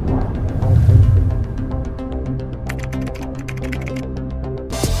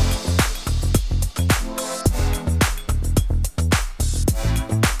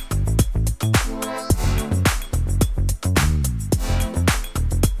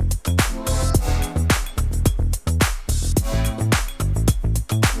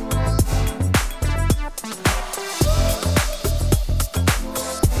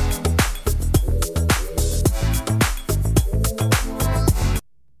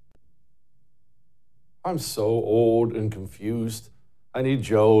 I'm so old and confused. I need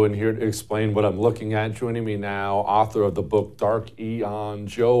Joe in here to explain what I'm looking at. Joining me now, author of the book Dark Aeon,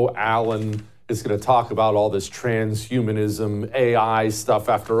 Joe Allen, is going to talk about all this transhumanism, AI stuff.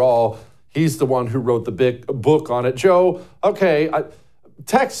 After all, he's the one who wrote the big book on it. Joe, okay,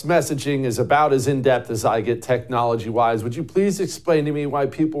 text messaging is about as in-depth as I get technology-wise. Would you please explain to me why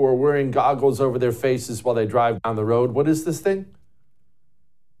people are wearing goggles over their faces while they drive down the road? What is this thing?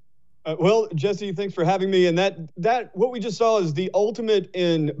 Well, Jesse, thanks for having me. And that what we just saw is the ultimate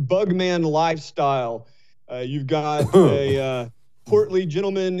in Bugman lifestyle. You've got a portly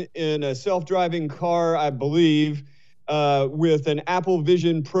gentleman in a self-driving car, I believe, with an Apple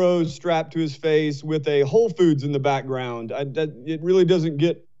Vision Pro strapped to his face with a Whole Foods in the background. It really doesn't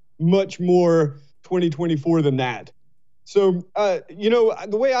get much more 2024 than that. So, the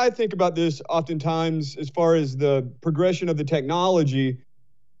way I think about this oftentimes, as far as the progression of the technology,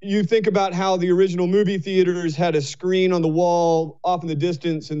 you think about how the original movie theaters had a screen on the wall off in the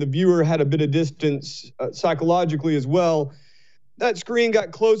distance, and the viewer had a bit of distance psychologically as well. That screen got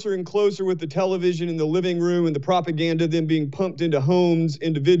closer and closer with the television in the living room and the propaganda then being pumped into homes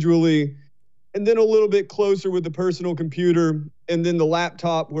individually, and then a little bit closer with the personal computer, and then the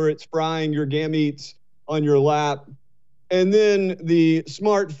laptop where it's frying your gametes on your lap, and then the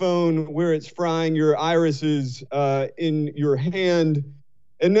smartphone where it's frying your irises in your hand.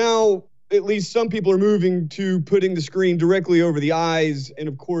 And now, at least some people are moving to putting the screen directly over the eyes. And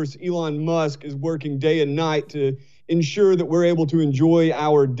of course, Elon Musk is working day and night to ensure that we're able to enjoy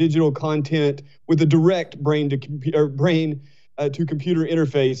our digital content with a direct brain to computer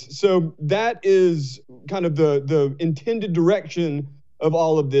interface. So that is kind of the intended direction of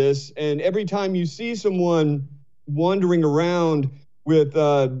all of this. And every time you see someone wandering around with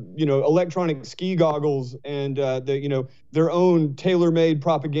electronic ski goggles and their own tailor-made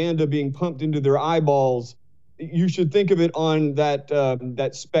propaganda being pumped into their eyeballs, you should think of it on that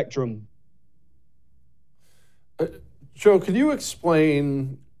spectrum. Joe, can you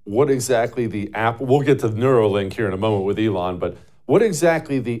explain what exactly the Apple? We'll get to Neuralink here in a moment with Elon, but what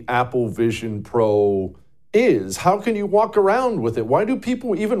exactly the Apple Vision Pro is? How can you walk around with it? Why do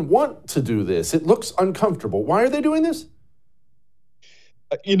people even want to do this? It looks uncomfortable. Why are they doing this?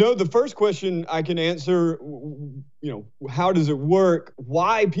 The first question I can answer, how does it work?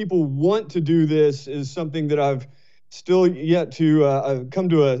 Why people want to do this is something that I've still yet to come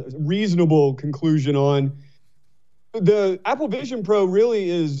to a reasonable conclusion on. The Apple Vision Pro really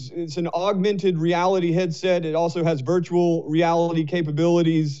it's an augmented reality headset. It also has virtual reality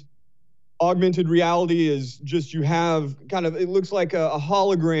capabilities. Augmented reality is just you have it looks like a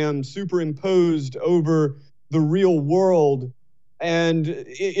hologram superimposed over the real world. And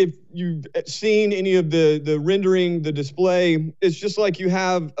if you've seen any of the rendering, the display, it's just like you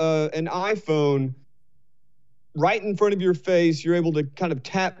have an iPhone right in front of your face. You're able to kind of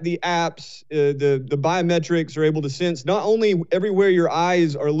tap the apps. The biometrics are able to sense not only everywhere your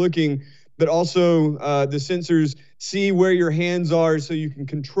eyes are looking, but also the sensors see where your hands are so you can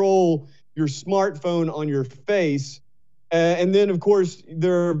control your smartphone on your face. And then, of course,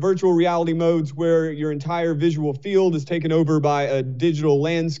 there are virtual reality modes where your entire visual field is taken over by a digital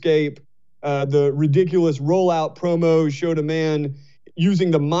landscape. The ridiculous rollout promo showed a man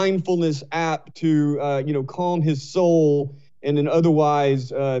using the mindfulness app to, calm his soul in an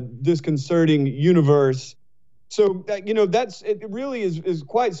otherwise disconcerting universe. So, it really is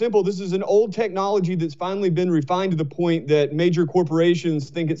quite simple. This is an old technology that's finally been refined to the point that major corporations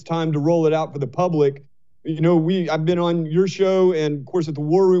think it's time to roll it out for the public. I've been on your show, and of course at the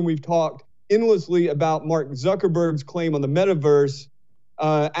War Room, we've talked endlessly about Mark Zuckerberg's claim on the metaverse.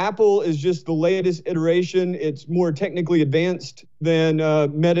 Apple is just the latest iteration. It's more technically advanced than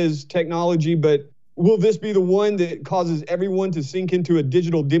Meta's technology, but will this be the one that causes everyone to sink into a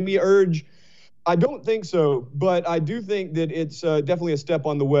digital demiurge? I don't think so, but I do think that it's definitely a step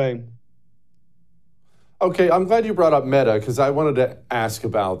on the way. Okay, I'm glad you brought up Meta, because I wanted to ask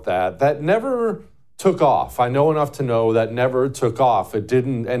about that. That never took off. I know enough to know that never took off. It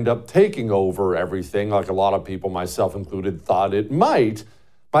didn't end up taking over everything like a lot of people, myself included, thought it might.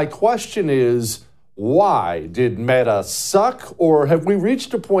 My question is, why? Did Meta suck? Or have we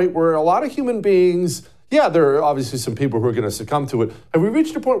reached a point where a lot of human beings, there are obviously some people who are going to succumb to it. Have we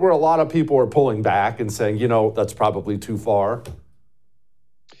reached a point where a lot of people are pulling back and saying, that's probably too far?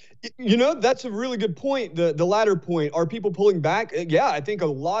 That's a really good point. The latter point, are people pulling back? Yeah, I think a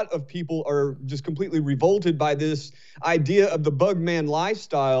lot of people are just completely revolted by this idea of the Bugman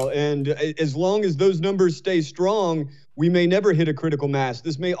lifestyle. And as long as those numbers stay strong, we may never hit a critical mass.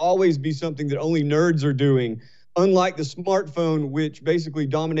 This may always be something that only nerds are doing. unlike the smartphone, which basically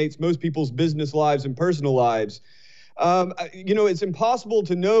dominates most people's business lives and personal lives. It's impossible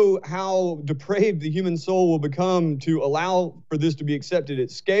to know how depraved the human soul will become to allow for this to be accepted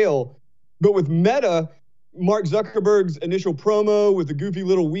at scale. But with Meta, Mark Zuckerberg's initial promo with the goofy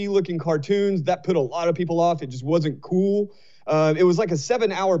little Wii-looking cartoons, that put a lot of people off. It just wasn't cool. It was like a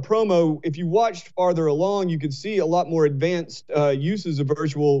 7-hour promo. If you watched farther along, you could see a lot more advanced uses of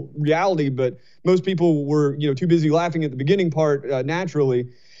virtual reality, but most people were, too busy laughing at the beginning part naturally.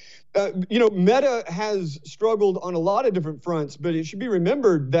 Meta has struggled on a lot of different fronts, but it should be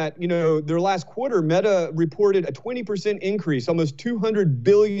remembered that, their last quarter, Meta reported a 20% increase, almost $200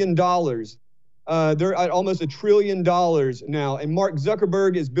 billion. They're at almost $1 trillion now. And Mark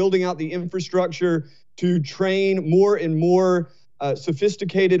Zuckerberg is building out the infrastructure to train more and more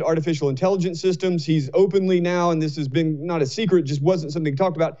sophisticated artificial intelligence systems. He's openly now, and this has been not a secret, just wasn't something he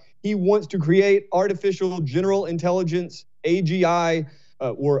talked about. He wants to create artificial general intelligence, AGI,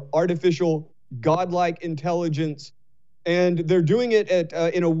 or artificial godlike intelligence. And they're doing it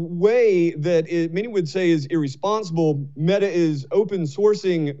in a way that many would say is irresponsible. Meta is open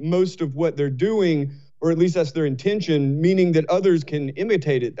sourcing most of what they're doing, or at least that's their intention, meaning that others can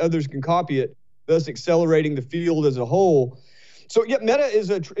imitate it, others can copy it, thus accelerating the field as a whole. So yeah, Meta is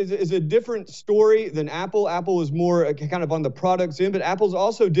a different story than Apple. Apple is more kind of on the products end, but Apple's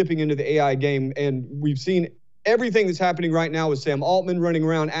also dipping into the AI game, and we've seen everything that's happening right now with Sam Altman running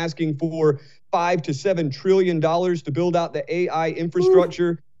around asking for $5 to $7 trillion to build out the AI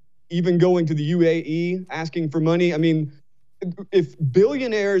infrastructure, even going to the UAE asking for money. I mean, if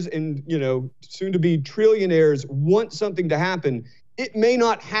billionaires and, soon to be trillionaires want something to happen, it may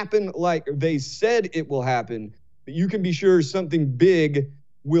not happen like they said it will happen, but you can be sure something big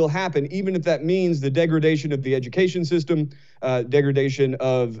will happen, even if that means the degradation of the education system, degradation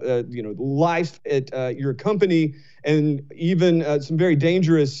of life at your company, and even some very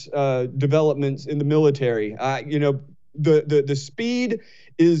dangerous developments in the military. The speed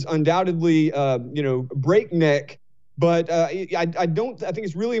is undoubtedly breakneck, but I think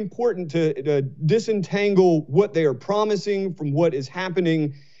it's really important to disentangle what they are promising from what is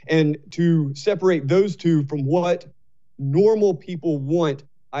happening, and to separate those two from what normal people want.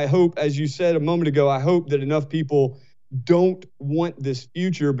 I hope, as you said a moment ago, I hope that enough people don't want this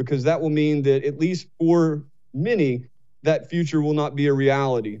future, because that will mean that, at least for many, that future will not be a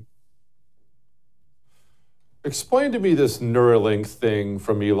reality. Explain to me this Neuralink thing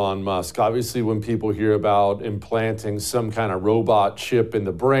from Elon Musk. Obviously, when people hear about implanting some kind of robot chip in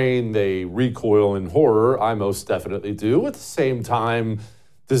the brain, they recoil in horror. I most definitely do. At the same time,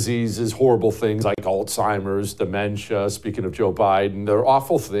 diseases, horrible things like Alzheimer's, dementia, speaking of Joe Biden, they're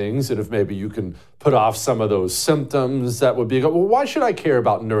awful things. And if maybe you can put off some of those symptoms, that would be good. Well, why should I care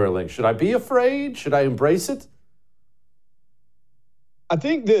about Neuralink? Should I be afraid? Should I embrace it? I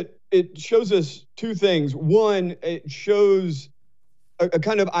think that it shows us two things. One, it shows a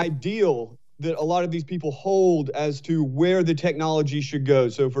kind of ideal that a lot of these people hold as to where the technology should go.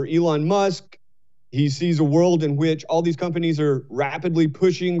 So for Elon Musk, he sees a world in which all these companies are rapidly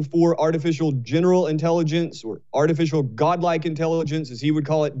pushing for artificial general intelligence, or artificial godlike intelligence, as he would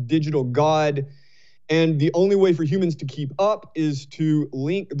call it, digital God. And the only way for humans to keep up is to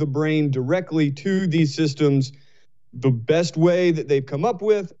link the brain directly to these systems. The best way that they've come up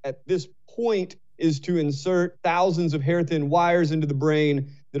with at this point is to insert thousands of hair-thin wires into the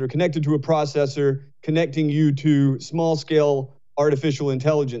brain that are connected to a processor, connecting you to small-scale artificial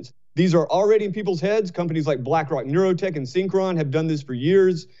intelligence. These are already in people's heads. Companies like BlackRock Neurotech and Synchron have done this for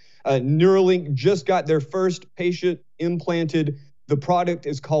years. Neuralink just got their first patient implanted. The product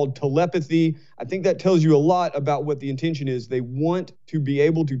is called telepathy. I think that tells you a lot about what the intention is. They want to be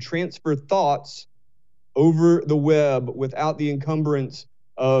able to transfer thoughts over the web without the encumbrance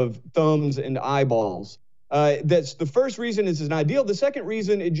of thumbs and eyeballs. That's the first reason it's an ideal. The second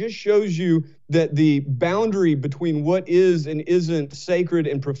reason, it just shows you that the boundary between what is and isn't sacred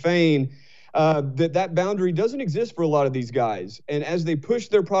and profane, that boundary doesn't exist for a lot of these guys. And as they push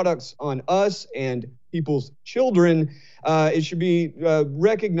their products on us and people's children, it should be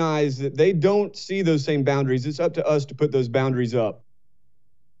recognized that they don't see those same boundaries. It's up to us to put those boundaries up.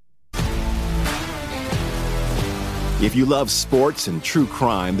 If you love sports and true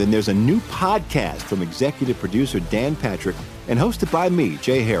crime, then there's a new podcast from executive producer Dan Patrick and hosted by me,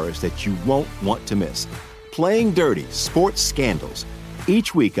 Jay Harris, that you won't want to miss. Playing Dirty: Sports Scandals.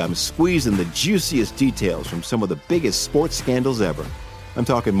 Each week, I'm squeezing the juiciest details from some of the biggest sports scandals ever. I'm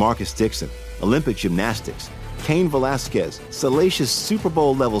talking Marcus Dixon, Olympic gymnastics, Cain Velasquez, salacious Super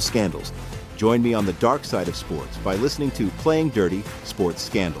Bowl-level scandals. Join me on the dark side of sports by listening to Playing Dirty: Sports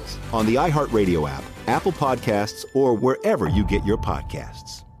Scandals on the iHeartRadio app, Apple Podcasts, or wherever you get your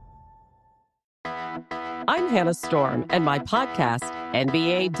podcasts. I'm Hannah Storm, and my podcast,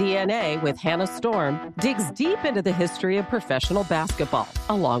 NBA DNA with Hannah Storm, digs deep into the history of professional basketball,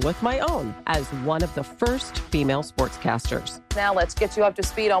 along with my own, as one of the first female sportscasters. Now let's get you up to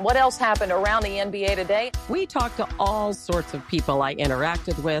speed on what else happened around the NBA today. We talked to all sorts of people I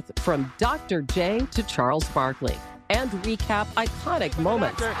interacted with, from Dr. J to Charles Barkley, and recap iconic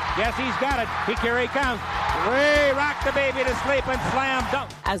moments. Yes, he's got it. Here he comes. Way rock the baby to sleep and slam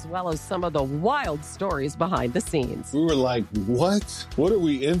dunk. As well as some of the wild stories behind the scenes. We were like, what? What are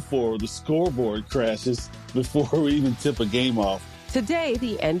we in for? The scoreboard crashes before we even tip a game off. Today,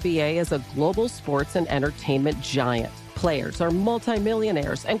 the NBA is a global sports and entertainment giant. Players are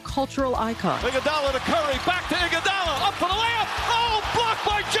multimillionaires and cultural icons. Iguodala to Curry, back to Iguodala, up for the layup. Oh, blocked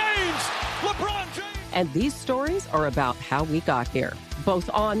by James. LeBron James. And these stories are about how we got here, both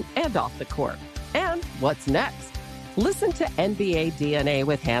on and off the court. And what's next? Listen to NBA DNA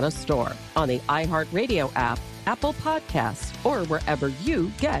with Hannah Storm on the iHeartRadio app, Apple Podcasts, or wherever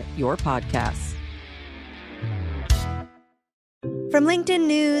you get your podcasts. From LinkedIn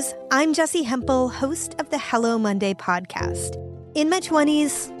News, I'm Jessie Hempel, host of the Hello Monday podcast. In my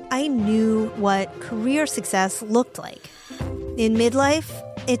 20s, I knew what career success looked like. In midlife,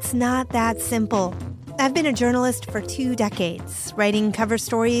 it's not that simple. I've been a journalist for 2 decades, writing cover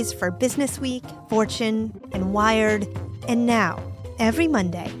stories for Business Week, Fortune, and Wired. And now, every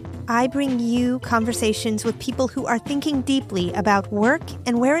Monday, I bring you conversations with people who are thinking deeply about work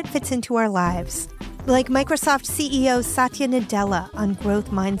and where it fits into our lives. Like Microsoft CEO Satya Nadella on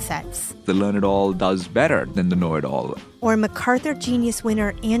growth mindsets. The learn-it-all does better than the know-it-all. Or MacArthur Genius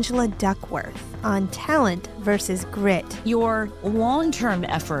winner Angela Duckworth on talent versus grit. Your long-term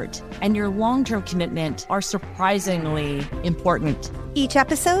effort and your long-term commitment are surprisingly important. Each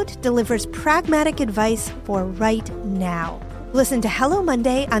episode delivers pragmatic advice for right now. Listen to Hello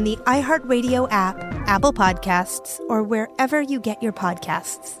Monday on the iHeartRadio app, Apple Podcasts, or wherever you get your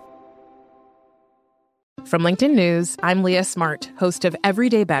podcasts. From LinkedIn News, I'm Leah Smart, host of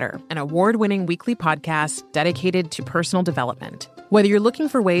Everyday Better, an award-winning weekly podcast dedicated to personal development. Whether you're looking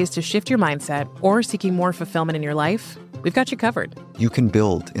for ways to shift your mindset or seeking more fulfillment in your life, we've got you covered. You can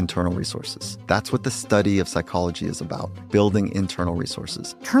build internal resources. That's what the study of psychology is about, building internal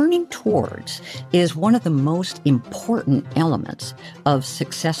resources. Turning towards is one of the most important elements of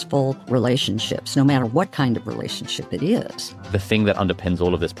successful relationships, no matter what kind of relationship it is. The thing that underpins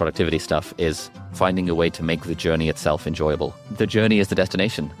all of this productivity stuff is finding a way to make the journey itself enjoyable. The journey is the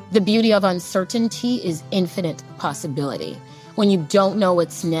destination. The beauty of uncertainty is infinite possibility. When you don't know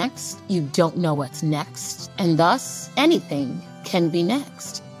what's next, you don't know what's next. And thus, anything can be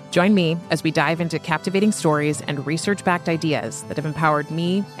next. Join me as we dive into captivating stories and research-backed ideas that have empowered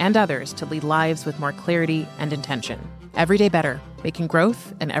me and others to lead lives with more clarity and intention. Everyday Better, making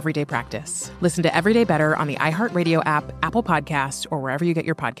growth an everyday practice. Listen to Everyday Better on the iHeartRadio app, Apple Podcasts, or wherever you get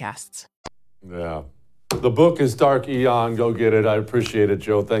your podcasts. Yeah. The book is Dark Eon. Go get it. I appreciate it,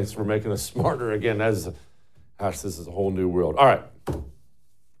 Joe. Thanks for making us smarter again. Gosh, this is a whole new world. All right.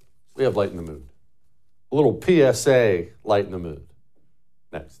 We have Light in the Mood. A little PSA, Light in the Mood.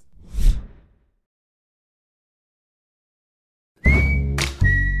 Next.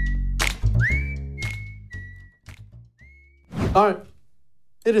 All right.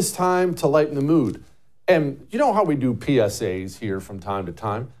 It is time to lighten the mood. And you know how we do PSAs here from time to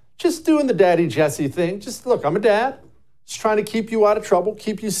time? Just doing the Daddy Jesse thing. Just look, I'm a dad. Just trying to keep you out of trouble,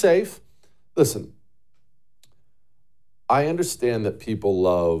 keep you safe. Listen, I understand that people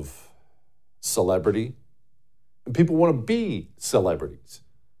love celebrity and people want to be celebrities.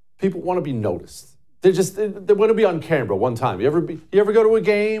 People want to be noticed. They want to be on camera one time. You ever go to a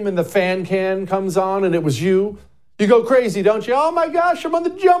game and the fan can comes on and it was you? You go crazy, don't you? Oh my gosh, I'm on the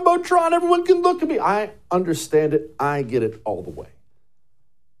Jumbotron. Everyone can look at me. I understand it. I get it all the way.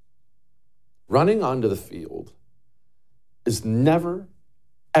 Running onto the field is never,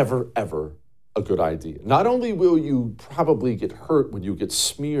 ever, ever a good idea. Not only will you probably get hurt when you get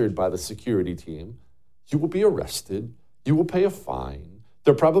smeared by the security team, you will be arrested, you will pay a fine.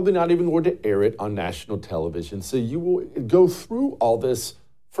 They're probably not even going to air it on national television, so you will go through all this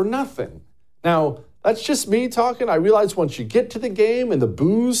for nothing. Now, that's just me talking. I realize once you get to the game and the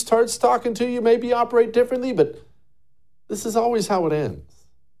booze starts talking to you, maybe operate differently, but this is always how it ends.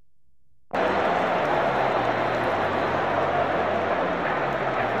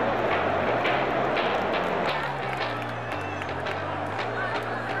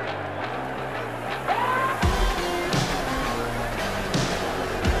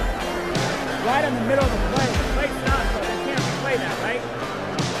 Right in the middle of the play. The play stops, so they can't replay that, right?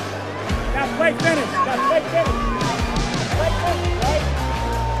 That play finished.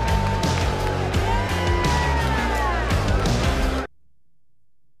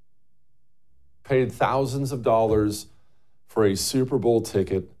 paid thousands of dollars for a Super Bowl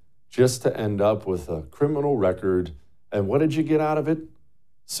ticket just to end up with a criminal record. And what did you get out of it?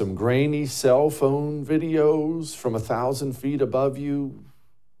 Some grainy cell phone videos from 1,000 feet above you.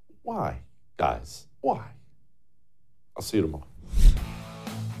 Why, guys? Why? I'll see you tomorrow.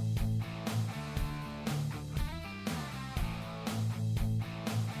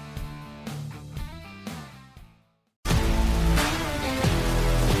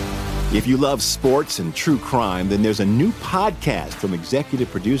 If you love sports and true crime, then there's a new podcast from executive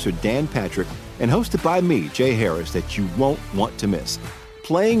producer Dan Patrick and hosted by me, Jay Harris, that you won't want to miss.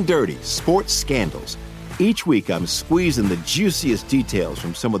 Playing Dirty: Sports Scandals. Each week, I'm squeezing the juiciest details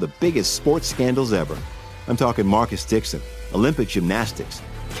from some of the biggest sports scandals ever. I'm talking Marcus Dixon, Olympic gymnastics,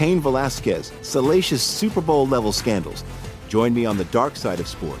 Cain Velasquez, salacious Super Bowl-level scandals. Join me on the dark side of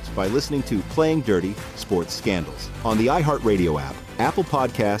sports by listening to Playing Dirty: Sports Scandals on the iHeartRadio app, Apple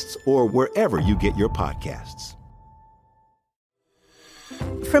Podcasts, or wherever you get your podcasts.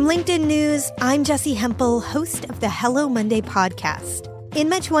 From LinkedIn News, I'm Jessie Hempel, host of the Hello Monday podcast. In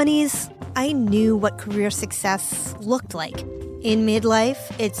my 20s, I knew what career success looked like. In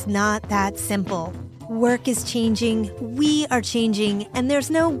midlife, it's not that simple. Work is changing, we are changing, and there's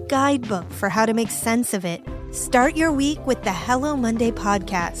no guidebook for how to make sense of it. Start your week with the Hello Monday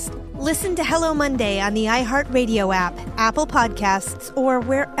podcast. Listen to Hello Monday on the iHeartRadio app, Apple Podcasts, or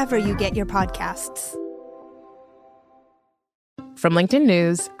wherever you get your podcasts. From LinkedIn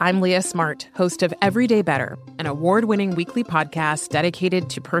News, I'm Leah Smart, host of Everyday Better, an award-winning weekly podcast dedicated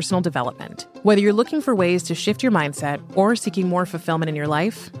to personal development. Whether you're looking for ways to shift your mindset or seeking more fulfillment in your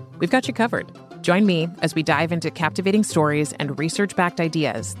life, we've got you covered. Join me as we dive into captivating stories and research-backed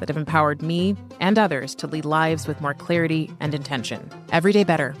ideas that have empowered me and others to lead lives with more clarity and intention. Everyday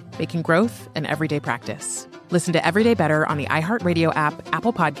Better, making growth an everyday practice. Listen to Everyday Better on the iHeartRadio app,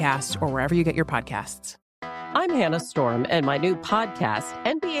 Apple Podcasts, or wherever you get your podcasts. I'm Hannah Storm, and my new podcast,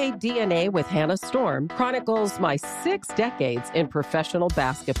 NBA DNA with Hannah Storm, chronicles my 6 decades in professional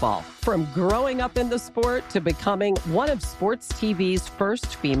basketball. From growing up in the sport to becoming one of sports TV's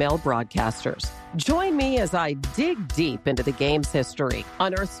first female broadcasters. Join me as I dig deep into the game's history,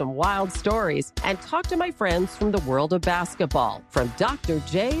 unearth some wild stories, and talk to my friends from the world of basketball, from Dr.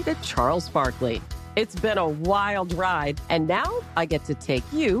 J to Charles Barkley. It's been a wild ride, and now I get to take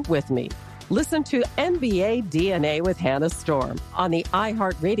you with me. Listen to NBA DNA with Hannah Storm on the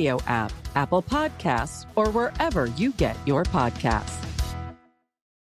iHeartRadio app, Apple Podcasts, or wherever you get your podcasts.